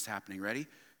self-righteousness happening. Ready?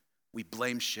 We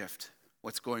blame shift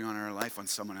what's going on in our life on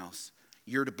someone else.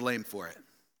 You're to blame for it.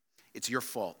 It's your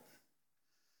fault.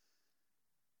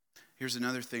 Here's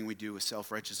another thing we do with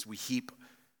self-righteousness. We heap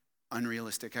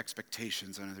unrealistic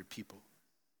expectations on other people.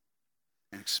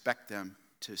 and expect them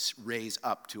to raise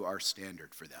up to our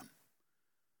standard for them.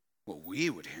 Well, we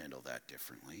would handle that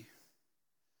differently.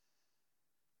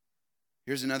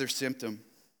 Here's another symptom,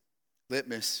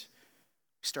 litmus.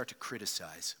 We start to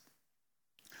criticize.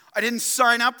 I didn't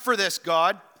sign up for this,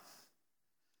 God.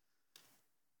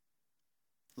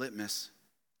 Litmus.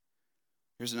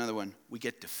 Here's another one. We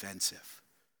get defensive.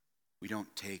 We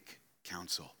don't take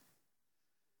counsel.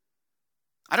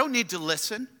 I don't need to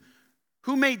listen.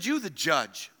 Who made you the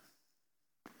judge?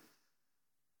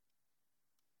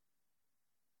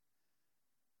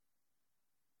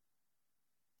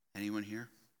 Anyone here?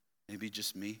 Maybe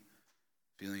just me?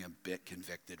 Feeling a bit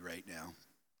convicted right now.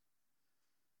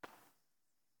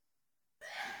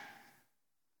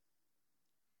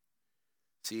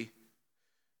 See?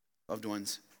 Loved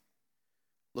ones,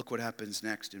 look what happens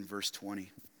next in verse 20.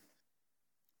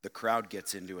 The crowd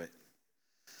gets into it.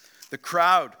 The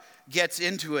crowd gets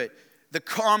into it. The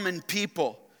common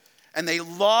people. And they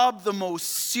lob the most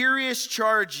serious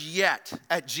charge yet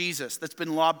at Jesus that's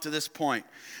been lobbed to this point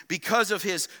because of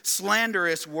his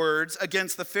slanderous words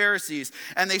against the Pharisees.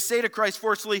 And they say to Christ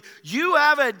forcefully, you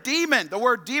have a demon. The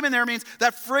word demon there means,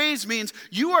 that phrase means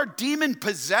you are demon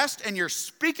possessed and you're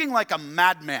speaking like a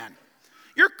madman.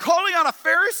 You're calling out a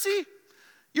Pharisee?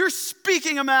 You're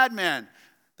speaking a madman.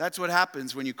 That's what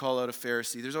happens when you call out a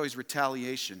Pharisee. There's always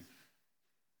retaliation.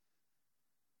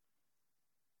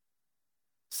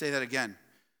 Say that again.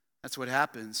 That's what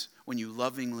happens when you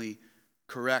lovingly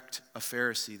correct a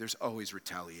Pharisee. There's always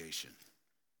retaliation.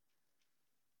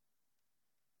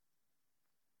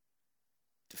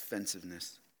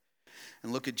 Defensiveness.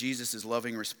 And look at Jesus'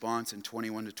 loving response in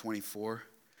 21 to 24.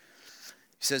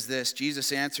 He says this,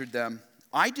 Jesus answered them,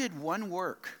 I did one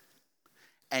work,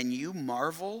 and you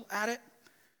marvel at it?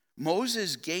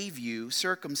 Moses gave you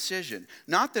circumcision.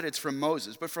 Not that it's from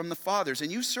Moses, but from the fathers. And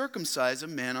you circumcise a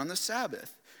man on the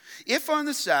Sabbath. If on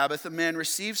the Sabbath a man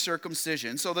receives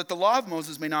circumcision, so that the law of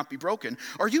Moses may not be broken,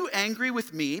 are you angry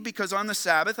with me because on the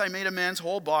Sabbath I made a man's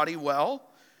whole body well?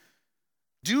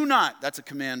 Do not, that's a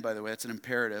command by the way, that's an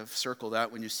imperative. Circle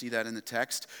that when you see that in the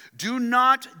text. Do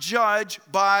not judge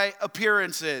by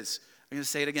appearances. I'm going to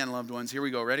say it again, loved ones. Here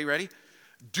we go. Ready?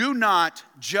 Do not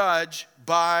judge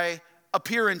by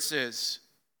appearances.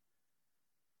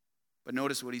 But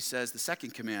notice what he says, the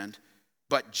second command.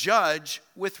 But judge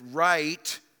with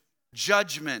right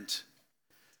judgment.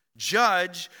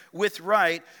 Judge with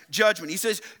right judgment. He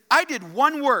says, I did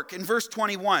one work in verse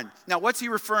 21. Now, what's he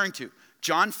referring to?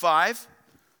 John 5,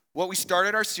 what we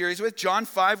started our series with, John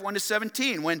 5, 1 to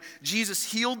 17, when Jesus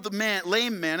healed the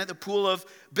lame man at the pool of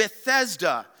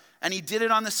Bethesda. And he did it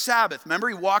on the Sabbath. Remember,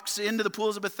 he walks into the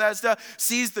pools of Bethesda,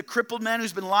 sees the crippled man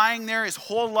who's been lying there his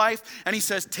whole life, and he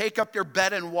says, take up your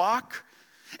bed and walk.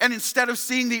 And instead of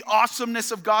seeing the awesomeness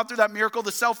of God through that miracle,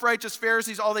 the self-righteous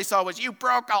Pharisees, all they saw was, you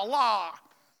broke a law.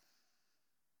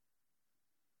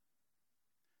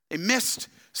 They missed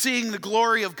seeing the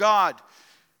glory of God.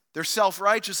 Their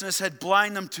self-righteousness had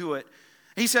blinded them to it.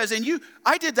 He says,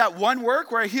 I did that one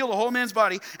work where I healed a whole man's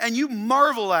body, and you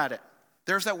marvel at it.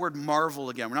 There's that word marvel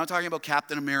again. We're not talking about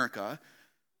Captain America.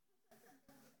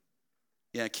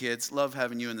 Yeah, kids, love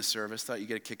having you in the service. Thought you'd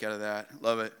get a kick out of that.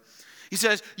 Love it. He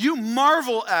says, you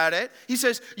marvel at it. He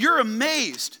says, you're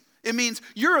amazed. It means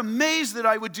you're amazed that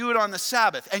I would do it on the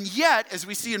Sabbath. And yet, as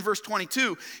we see in verse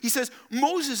 22, he says,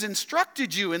 Moses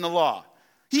instructed you in the law.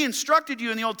 He instructed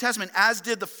you in the Old Testament, as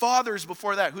did the fathers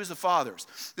before that. Who's the fathers?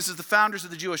 This is the founders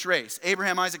of the Jewish race.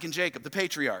 Abraham, Isaac, and Jacob, the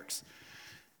patriarchs.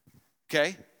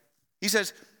 Okay? He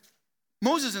says,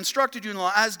 Moses instructed you in the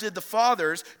law, as did the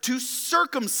fathers, to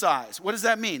circumcise. What does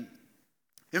that mean?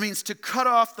 It means to cut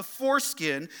off the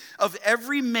foreskin of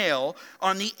every male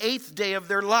on the 8th day of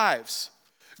their lives.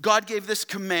 God gave this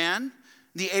command,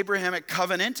 the Abrahamic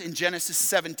covenant, in Genesis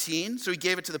 17. So he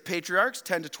gave it to the patriarchs,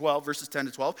 10 to 12, verses 10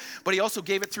 to 12. But he also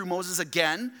gave it through Moses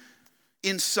again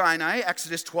in Sinai,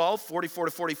 Exodus 12, 44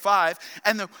 to 45.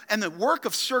 And the work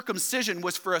of circumcision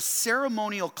was for a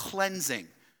ceremonial cleansing.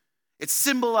 It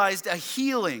symbolized a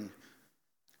healing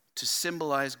to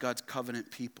symbolize God's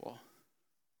covenant people.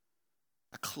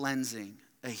 A cleansing,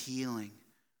 a healing,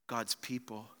 God's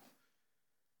people.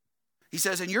 He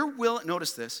says, and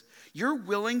notice this, you're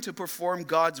willing to perform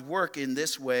God's work in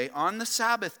this way on the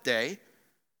Sabbath day,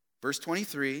 verse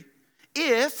 23,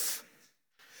 if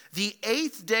the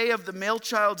 8th day of the male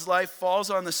child's life falls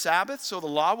on the Sabbath, so the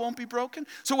law won't be broken.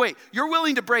 So wait, you're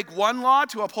willing to break one law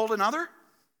to uphold another?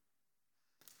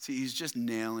 See, he's just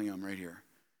nailing them right here.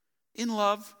 In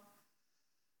love.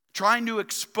 Trying to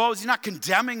expose, he's not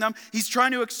condemning them. He's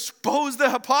trying to expose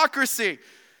the hypocrisy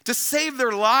to save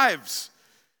their lives.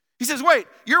 He says, wait,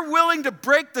 you're willing to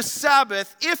break the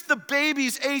Sabbath if the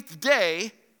baby's 8th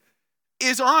day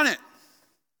is on it.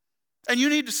 And you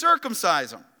need to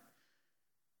circumcise him.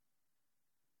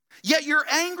 Yet you're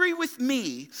angry with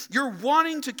me. You're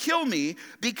wanting to kill me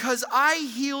because I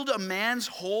healed a man's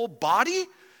whole body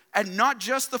and not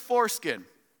just the foreskin.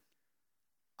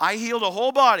 I healed a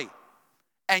whole body.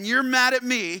 And you're mad at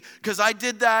me because I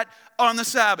did that on the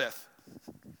Sabbath.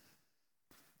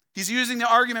 He's using the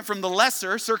argument from the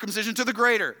lesser circumcision to the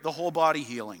greater, the whole body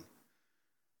healing.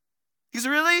 He's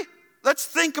really? Let's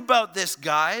think about this,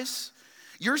 guys.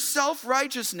 Your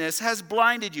self-righteousness has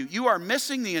blinded you. You are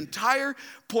missing the entire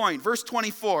point. Verse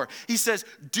 24, he says,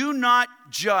 do not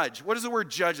judge. What is the word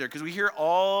judge there? Because we hear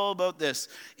all about this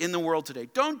in the world today.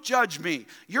 Don't judge me.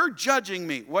 You're judging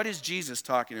me. What is Jesus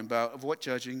talking about of what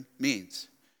judging means?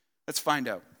 Let's find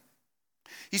out.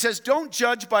 He says, don't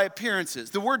judge by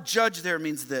appearances. The word judge there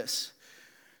means this.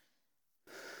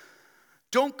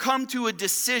 Don't come to a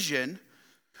decision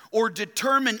or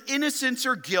determine innocence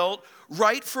or guilt,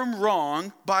 right from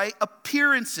wrong, by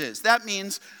appearances. That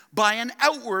means by an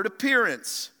outward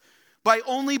appearance,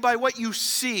 only by what you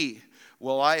see.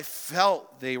 Well, I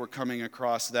felt they were coming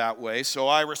across that way, so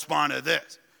I responded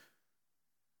this.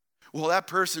 Well, that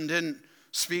person didn't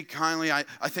speak kindly. I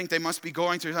think they must be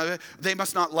going through, they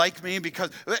must not like me because...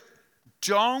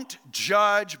 Don't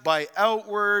judge by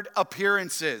outward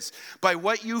appearances, by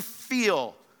what you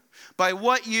feel, by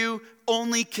what you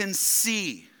only can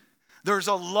see. There's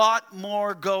a lot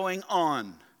more going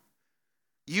on.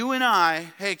 You and I,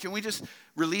 hey, can we just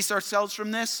release ourselves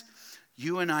from this?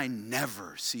 You and I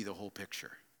never see the whole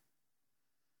picture.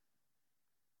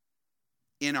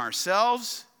 In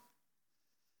ourselves,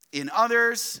 in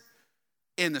others,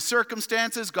 in the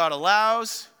circumstances God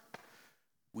allows,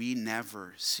 we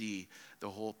never see the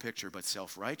whole picture. But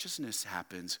self-righteousness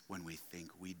happens when we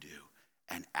think we do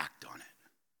and act on it.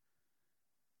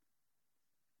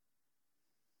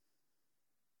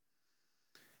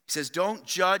 He says, don't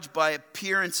judge by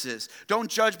appearances.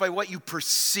 Don't judge by what you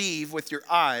perceive with your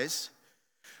eyes,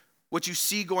 what you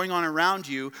see going on around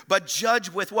you, but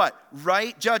judge with what?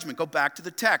 Right judgment. Go back to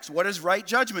the text. What does right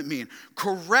judgment mean?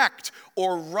 Correct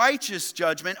or righteous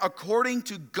judgment according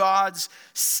to God's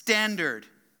standard.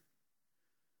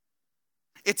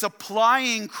 It's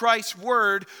applying Christ's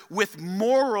word with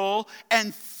moral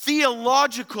and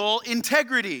theological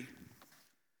integrity.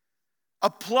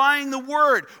 Applying the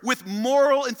word with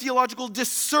moral and theological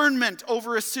discernment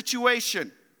over a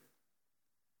situation.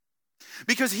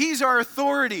 Because he's our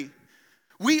authority.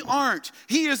 We aren't.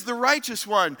 He is the righteous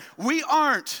one. We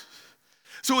aren't.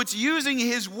 So it's using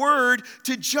his word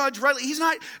to judge rightly.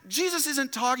 Jesus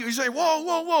isn't talking, he's like,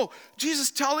 whoa.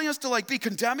 Jesus telling us to be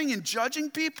condemning and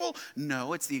judging people?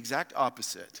 No, it's the exact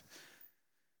opposite.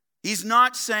 He's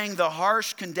not saying the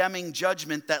harsh, condemning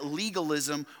judgment that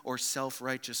legalism or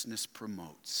self-righteousness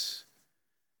promotes.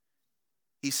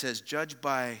 He says, judge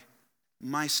by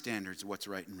my standards what's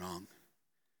right and wrong.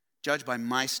 Judge by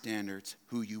my standards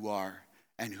who you are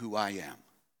and who I am.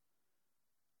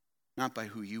 Not by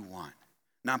who you want.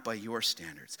 Not by your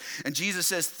standards. And Jesus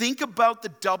says, think about the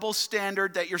double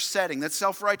standard that you're setting, that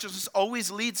self-righteousness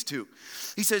always leads to.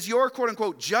 He says, your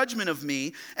quote-unquote judgment of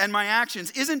me and my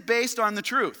actions isn't based on the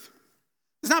truth.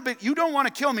 It's not. You don't want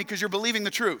to kill me because you're believing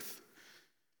the truth.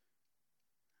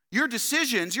 Your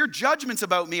decisions, your judgments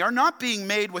about me are not being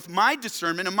made with my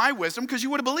discernment and my wisdom because you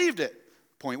would have believed it.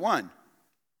 Point one.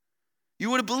 You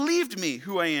would have believed me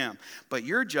who I am. But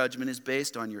your judgment is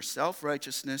based on your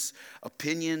self-righteousness,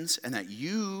 opinions, and that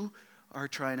you are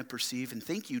trying to perceive and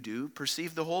think you do,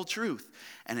 perceive the whole truth.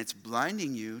 And it's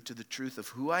blinding you to the truth of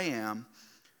who I am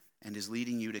and is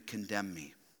leading you to condemn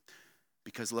me.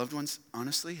 Because loved ones,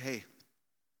 honestly, hey,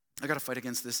 I got to fight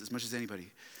against this as much as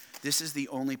anybody. This is the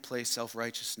only place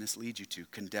self-righteousness leads you to,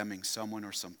 condemning someone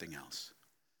or something else.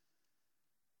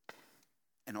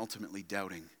 And ultimately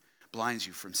doubting blinds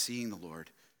you from seeing the Lord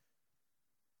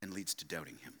and leads to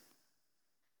doubting him.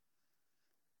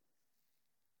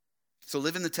 So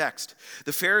live in the text.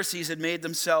 The Pharisees had made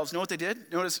themselves, know what they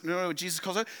did? Notice what Jesus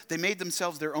calls it? They made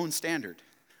themselves their own standard.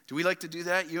 Do we like to do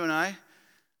that, you and I?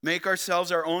 Make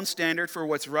ourselves our own standard for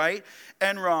what's right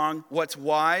and wrong, what's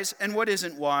wise and what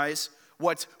isn't wise,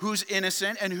 who's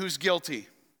innocent and who's guilty.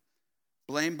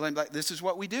 Blame. This is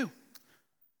what we do.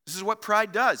 This is what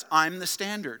pride does. I'm the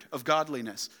standard of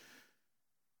godliness.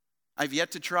 I've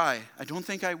yet to try. I don't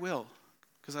think I will,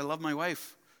 because I love my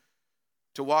wife,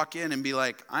 to walk in and be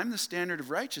like, I'm the standard of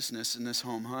righteousness in this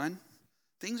home, hon.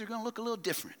 Things are going to look a little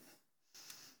different.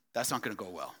 That's not going to go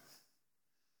well.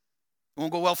 It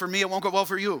won't go well for me. It won't go well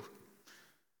for you.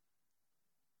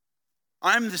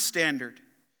 I'm the standard.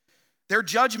 Their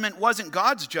judgment wasn't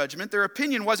God's judgment. Their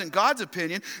opinion wasn't God's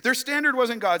opinion. Their standard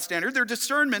wasn't God's standard. Their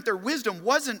discernment, their wisdom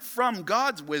wasn't from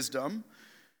God's wisdom.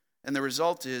 And the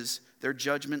result is their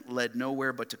judgment led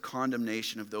nowhere but to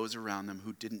condemnation of those around them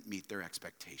who didn't meet their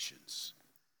expectations,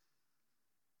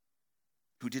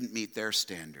 who didn't meet their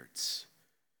standards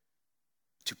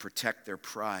to protect their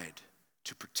pride,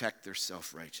 to protect their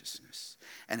self-righteousness.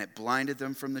 And it blinded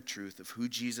them from the truth of who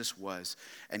Jesus was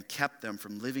and kept them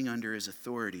from living under his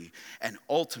authority and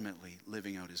ultimately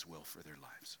living out his will for their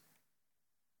lives.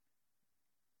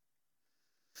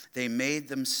 They made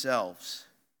themselves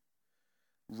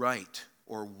right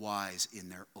or wise in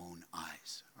their own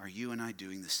eyes. Are you and I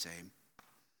doing the same?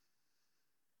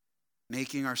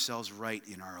 Making ourselves right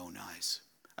in our own eyes.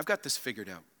 I've got this figured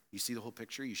out. You see the whole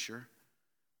picture? You sure?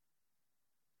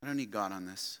 I don't need God on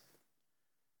this.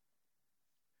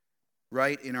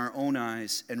 Right in our own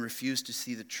eyes and refuse to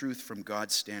see the truth from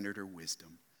God's standard or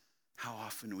wisdom. How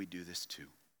often do we do this too?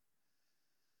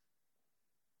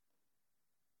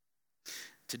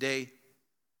 Today,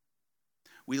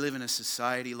 we live in a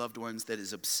society, loved ones, that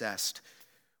is obsessed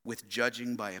with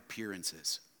judging by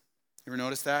appearances. You ever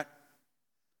notice that?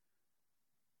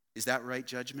 Is that right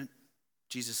judgment?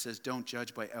 Jesus says, don't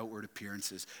judge by outward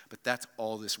appearances, but that's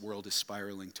all this world is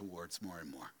spiraling towards more and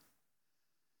more.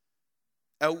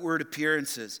 Outward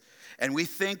appearances. And we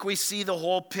think we see the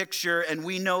whole picture and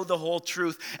we know the whole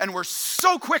truth, and we're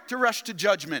so quick to rush to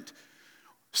judgment.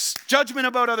 Judgment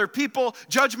about other people,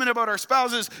 judgment about our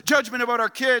spouses, judgment about our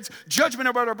kids, judgment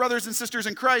about our brothers and sisters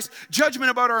in Christ,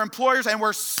 judgment about our employers, and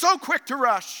we're so quick to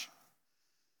rush.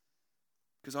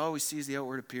 Because all we see is the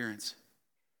outward appearance.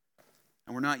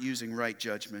 And we're not using right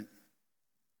judgment.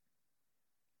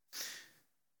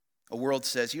 A world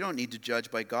says you don't need to judge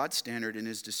by God's standard in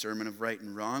his discernment of right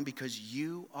and wrong because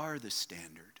you are the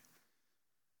standard.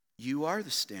 You are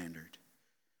the standard.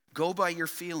 Go by your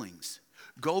feelings.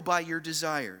 Go by your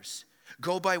desires.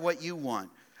 Go by what you want.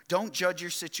 Don't judge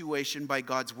your situation by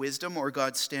God's wisdom or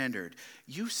God's standard.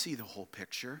 You see the whole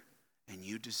picture and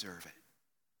you deserve it.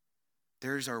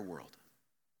 There's our world.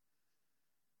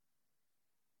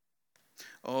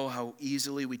 Oh, how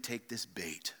easily we take this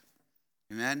bait.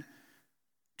 Amen?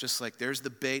 Just like there's the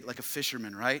bait, like a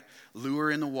fisherman, right? Lure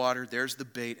in the water, there's the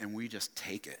bait, and we just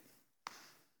take it.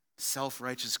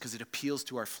 Self-righteous because it appeals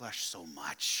to our flesh so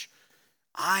much.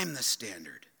 I'm the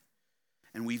standard.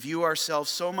 And we view ourselves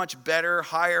so much better,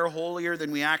 higher, holier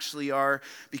than we actually are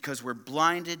because we're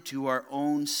blinded to our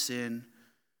own sin.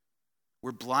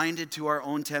 We're blinded to our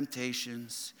own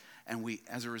temptations. And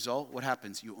as a result, what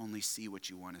happens? You only see what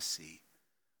you want to see.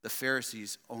 The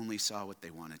Pharisees only saw what they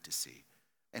wanted to see,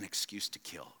 an excuse to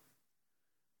kill.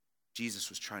 Jesus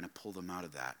was trying to pull them out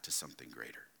of that to something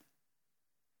greater.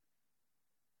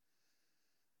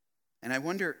 And I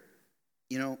wonder,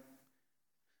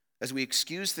 as we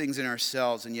excuse things in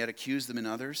ourselves and yet accuse them in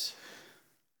others,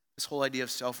 this whole idea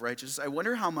of self-righteousness, I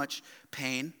wonder how much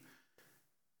pain,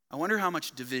 I wonder how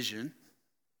much division,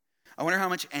 I wonder how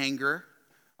much anger,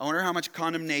 I wonder how much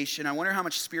condemnation, I wonder how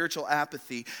much spiritual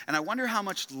apathy, and I wonder how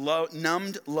much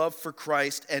numbed love for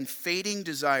Christ and fading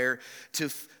desire to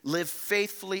live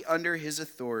faithfully under his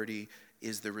authority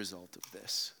is the result of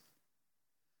this.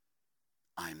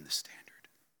 I'm the standard.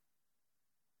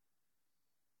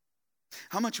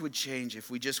 How much would change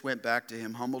if we just went back to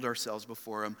him, humbled ourselves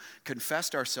before him,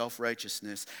 confessed our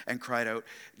self-righteousness, and cried out,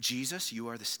 Jesus, you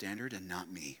are the standard and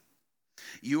not me.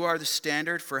 You are the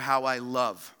standard for how I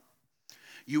love.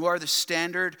 You are the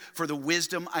standard for the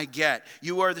wisdom I get.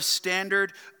 You are the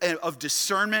standard of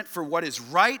discernment for what is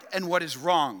right and what is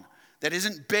wrong. That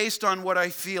isn't based on what I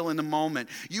feel in the moment.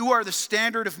 You are the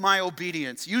standard of my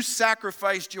obedience. You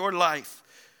sacrificed your life.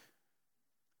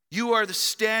 You are the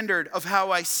standard of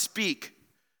how I speak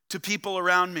to people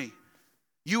around me.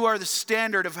 You are the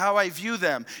standard of how I view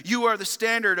them. You are the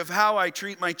standard of how I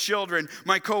treat my children,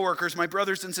 my coworkers, my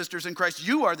brothers and sisters in Christ.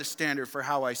 You are the standard for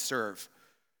how I serve.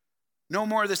 No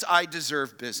more of this I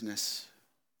deserve business.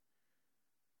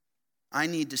 I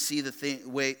need to see the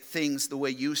things the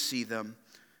way you see them,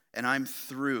 and I'm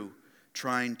through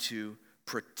trying to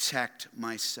protect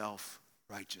my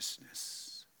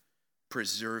self-righteousness,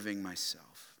 preserving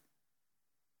myself.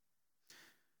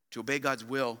 To obey God's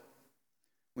will,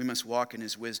 we must walk in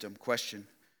his wisdom. Question,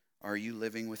 are you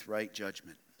living with right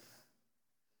judgment?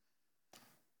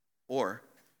 Or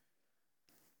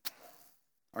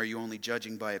are you only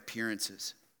judging by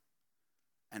appearances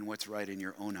and what's right in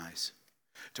your own eyes?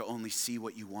 To only see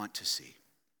what you want to see.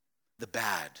 The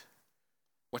bad.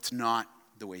 What's not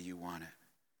the way you want it.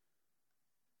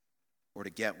 Or to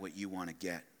get what you want to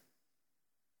get.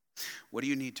 What do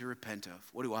you need to repent of?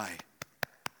 What do I?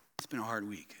 It's been a hard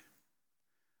week.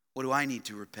 What do I need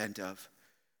to repent of?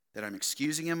 That I'm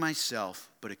excusing in myself,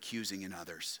 but accusing in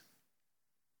others.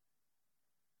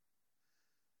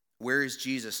 Where is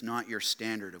Jesus not your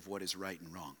standard of what is right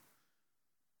and wrong?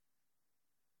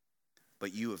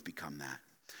 But you have become that.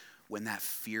 When that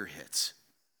fear hits,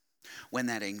 when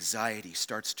that anxiety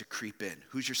starts to creep in,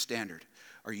 who's your standard?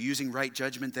 Are you using right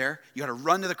judgment there? You got to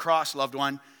run to the cross, loved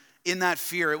one. In that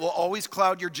fear, it will always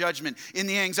cloud your judgment. In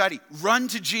the anxiety, run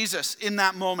to Jesus in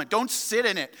that moment. Don't sit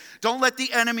in it. Don't let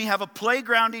the enemy have a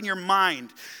playground in your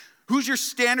mind. Who's your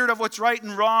standard of what's right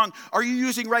and wrong? Are you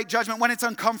using right judgment when it's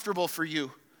uncomfortable for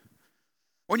you?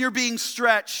 When you're being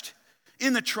stretched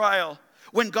in the trial,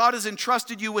 when God has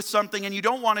entrusted you with something and you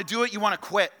don't want to do it, you want to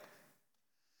quit.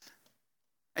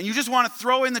 And you just want to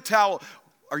throw in the towel.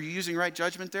 Are you using right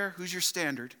judgment there? Who's your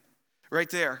standard? Right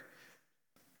there.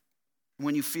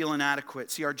 When you feel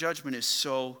inadequate. See, our judgment is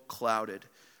so clouded.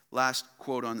 Last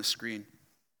quote on the screen.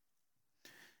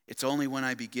 It's only when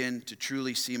I begin to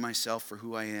truly see myself for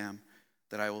who I am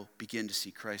that I will begin to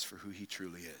see Christ for who he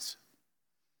truly is.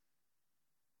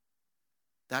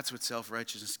 That's what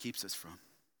self-righteousness keeps us from.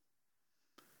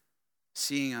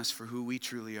 Seeing us for who we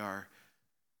truly are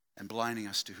and blinding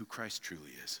us to who Christ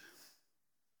truly is.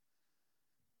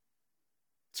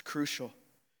 It's crucial.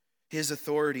 His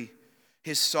authority,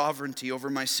 his sovereignty over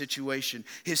my situation,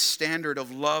 his standard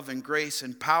of love and grace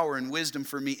and power and wisdom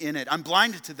for me in it. I'm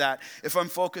blinded to that if I'm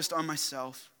focused on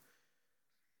myself.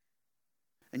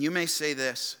 And you may say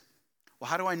this, well,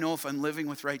 how do I know if I'm living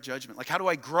with right judgment? Like, how do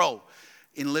I grow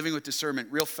in living with discernment?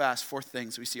 Real fast, 4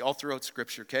 things we see all throughout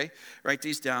Scripture, okay? Write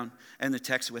these down and the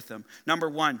text with them. Number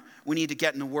 1, we need to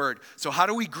get in the Word. So how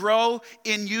do we grow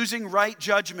in using right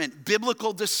judgment,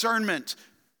 biblical discernment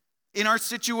in our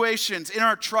situations, in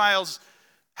our trials?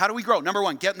 How do we grow? Number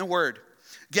 1, get in the Word.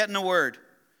 Get in the Word.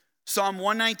 Psalm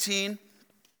 119,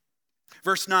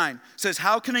 verse 9 says,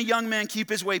 how can a young man keep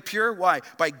his way pure? Why?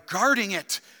 By guarding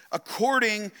it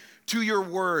according to your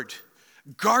word.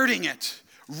 Guarding it.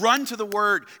 Run to the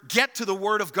Word. Get to the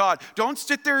Word of God. Don't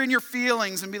sit there in your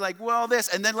feelings and be like, well,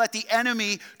 this, and then let the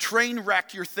enemy train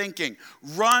wreck your thinking.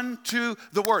 Run to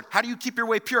the Word. How do you keep your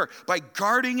way pure? By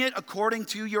guarding it according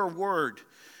to your word.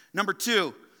 Number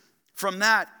 2, from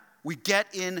that, we get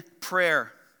in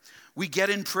prayer. We get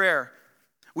in prayer.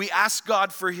 We ask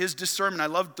God for his discernment. I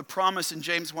love the promise in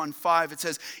James 1:5. It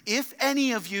says, if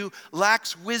any of you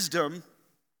lacks wisdom,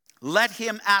 let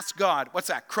him ask God. What's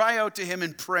that? Cry out to him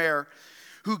in prayer,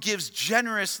 who gives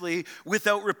generously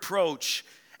without reproach,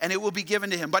 and it will be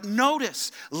given to him. But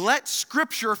notice, let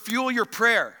Scripture fuel your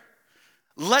prayer.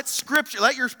 Let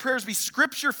your prayers be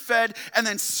Scripture-fed and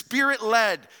then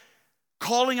Spirit-led,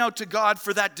 calling out to God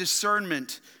for that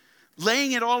discernment,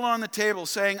 laying it all on the table,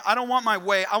 saying, I don't want my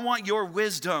way, I want your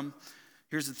wisdom.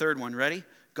 Here's the third one, ready?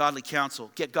 Godly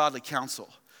counsel. Get godly counsel.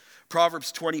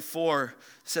 Proverbs 24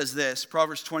 says this,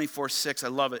 Proverbs 24:6, I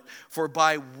love it. For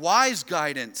by wise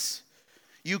guidance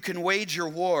you can wage your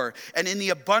war, and in the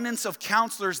abundance of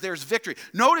counselors there's victory.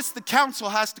 Notice the counsel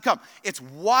has to come. It's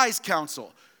wise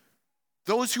counsel.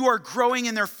 Those who are growing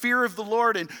in their fear of the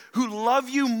Lord and who love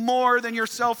you more than your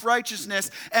self-righteousness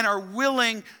and are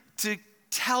willing to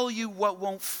tell you what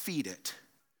won't feed it.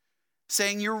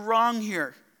 Saying you're wrong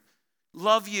here.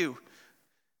 Love you.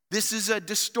 This is a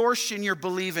distortion you're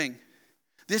believing.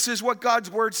 This is what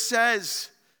God's word says.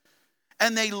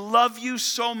 And they love you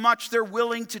so much they're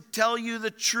willing to tell you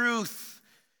the truth.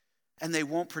 And they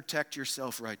won't protect your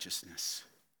self-righteousness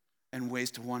and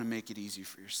ways to want to make it easy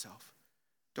for yourself.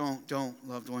 Don't,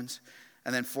 loved ones.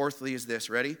 And then fourthly is this,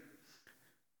 ready?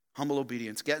 Humble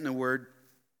obedience. Get in the word,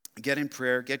 get in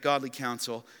prayer, get godly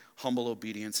counsel. Humble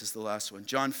obedience is the last one.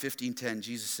 John 15:10,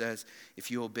 Jesus says, if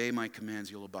you obey my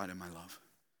commands, you'll abide in my love.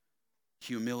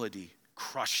 Humility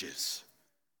crushes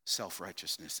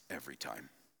self-righteousness every time.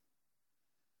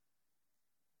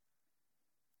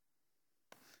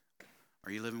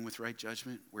 Are you living with right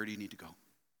judgment? Where do you need to go?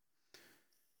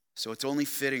 So it's only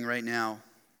fitting right now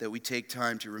that we take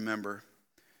time to remember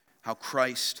how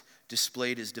Christ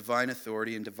displayed his divine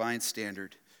authority and divine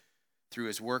standard through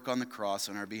his work on the cross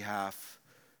on our behalf,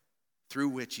 through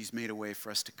which he's made a way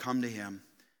for us to come to him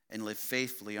and live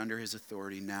faithfully under his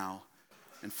authority now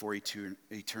and for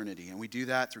eternity. And we do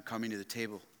that through coming to the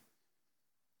table,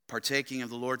 partaking of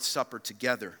the Lord's Supper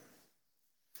together.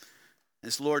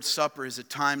 This Lord's Supper is a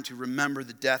time to remember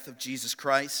the death of Jesus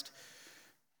Christ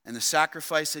and the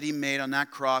sacrifice that he made on that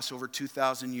cross over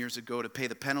 2,000 years ago to pay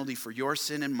the penalty for your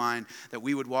sin and mine, that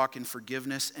we would walk in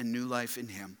forgiveness and new life in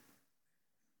him.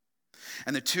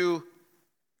 And the two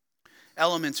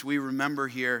elements we remember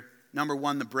here, number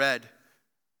one, the bread,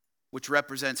 which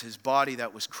represents his body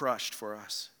that was crushed for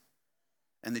us,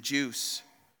 and the juice,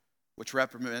 which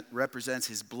represents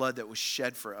his blood that was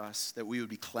shed for us, that we would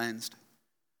be cleansed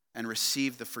and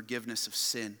receive the forgiveness of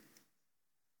sin.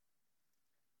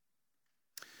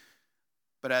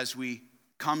 But as we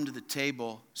come to the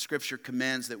table, Scripture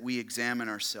commands that we examine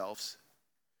ourselves.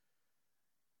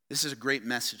 This is a great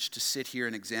message to sit here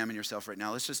and examine yourself right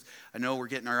now. I know we're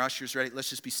getting our ushers ready. Let's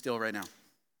just be still right now.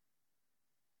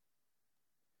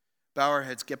 Bow our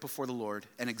heads, get before the Lord,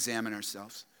 and examine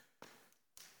ourselves.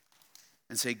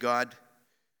 And say, God,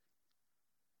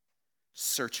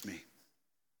 search me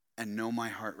and know my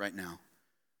heart right now.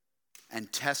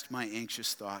 And test my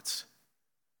anxious thoughts.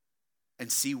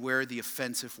 And see where the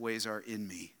offensive ways are in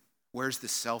me. Where's the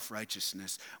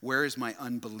self-righteousness? Where is my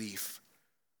unbelief?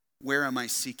 Where am I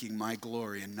seeking my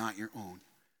glory and not your own?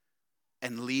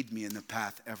 And lead me in the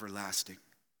path everlasting.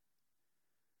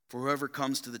 For whoever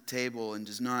comes to the table and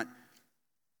does not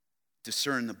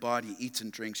discern the body eats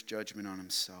and drinks judgment on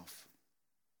himself.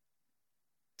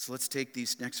 So let's take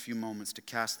these next few moments to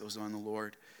cast those on the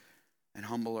Lord and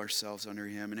humble ourselves under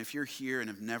him. And if you're here and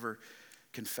have never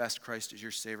confessed Christ as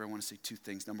your Savior, I want to say two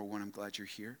things. Number one, I'm glad you're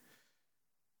here.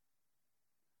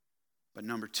 But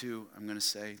number two, I'm going to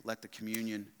say, let the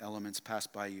communion elements pass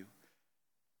by you.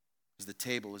 Because the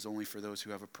table is only for those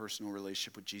who have a personal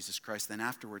relationship with Jesus Christ. Then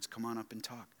afterwards, come on up and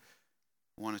talk.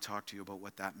 I want to talk to you about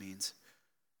what that means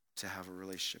to have a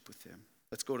relationship with him.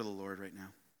 Let's go to the Lord right now.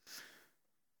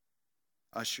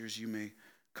 Ushers, you may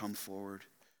come forward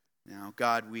now.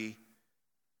 God, we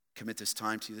commit this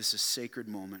time to you. This is a sacred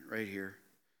moment right here.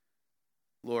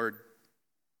 Lord,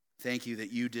 thank you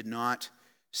that you did not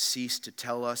cease to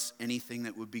tell us anything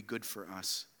that would be good for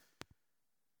us.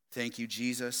 Thank you,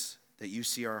 Jesus, that you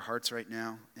see our hearts right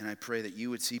now, and I pray that you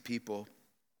would see people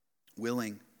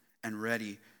willing and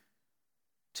ready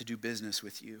to do business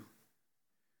with you,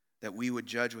 that we would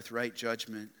judge with right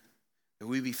judgment, that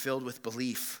we be filled with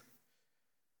belief,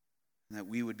 and that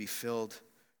we would be filled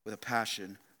with a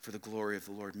passion for the glory of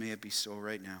the Lord. May it be so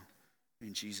right now.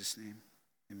 In Jesus' name,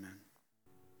 amen.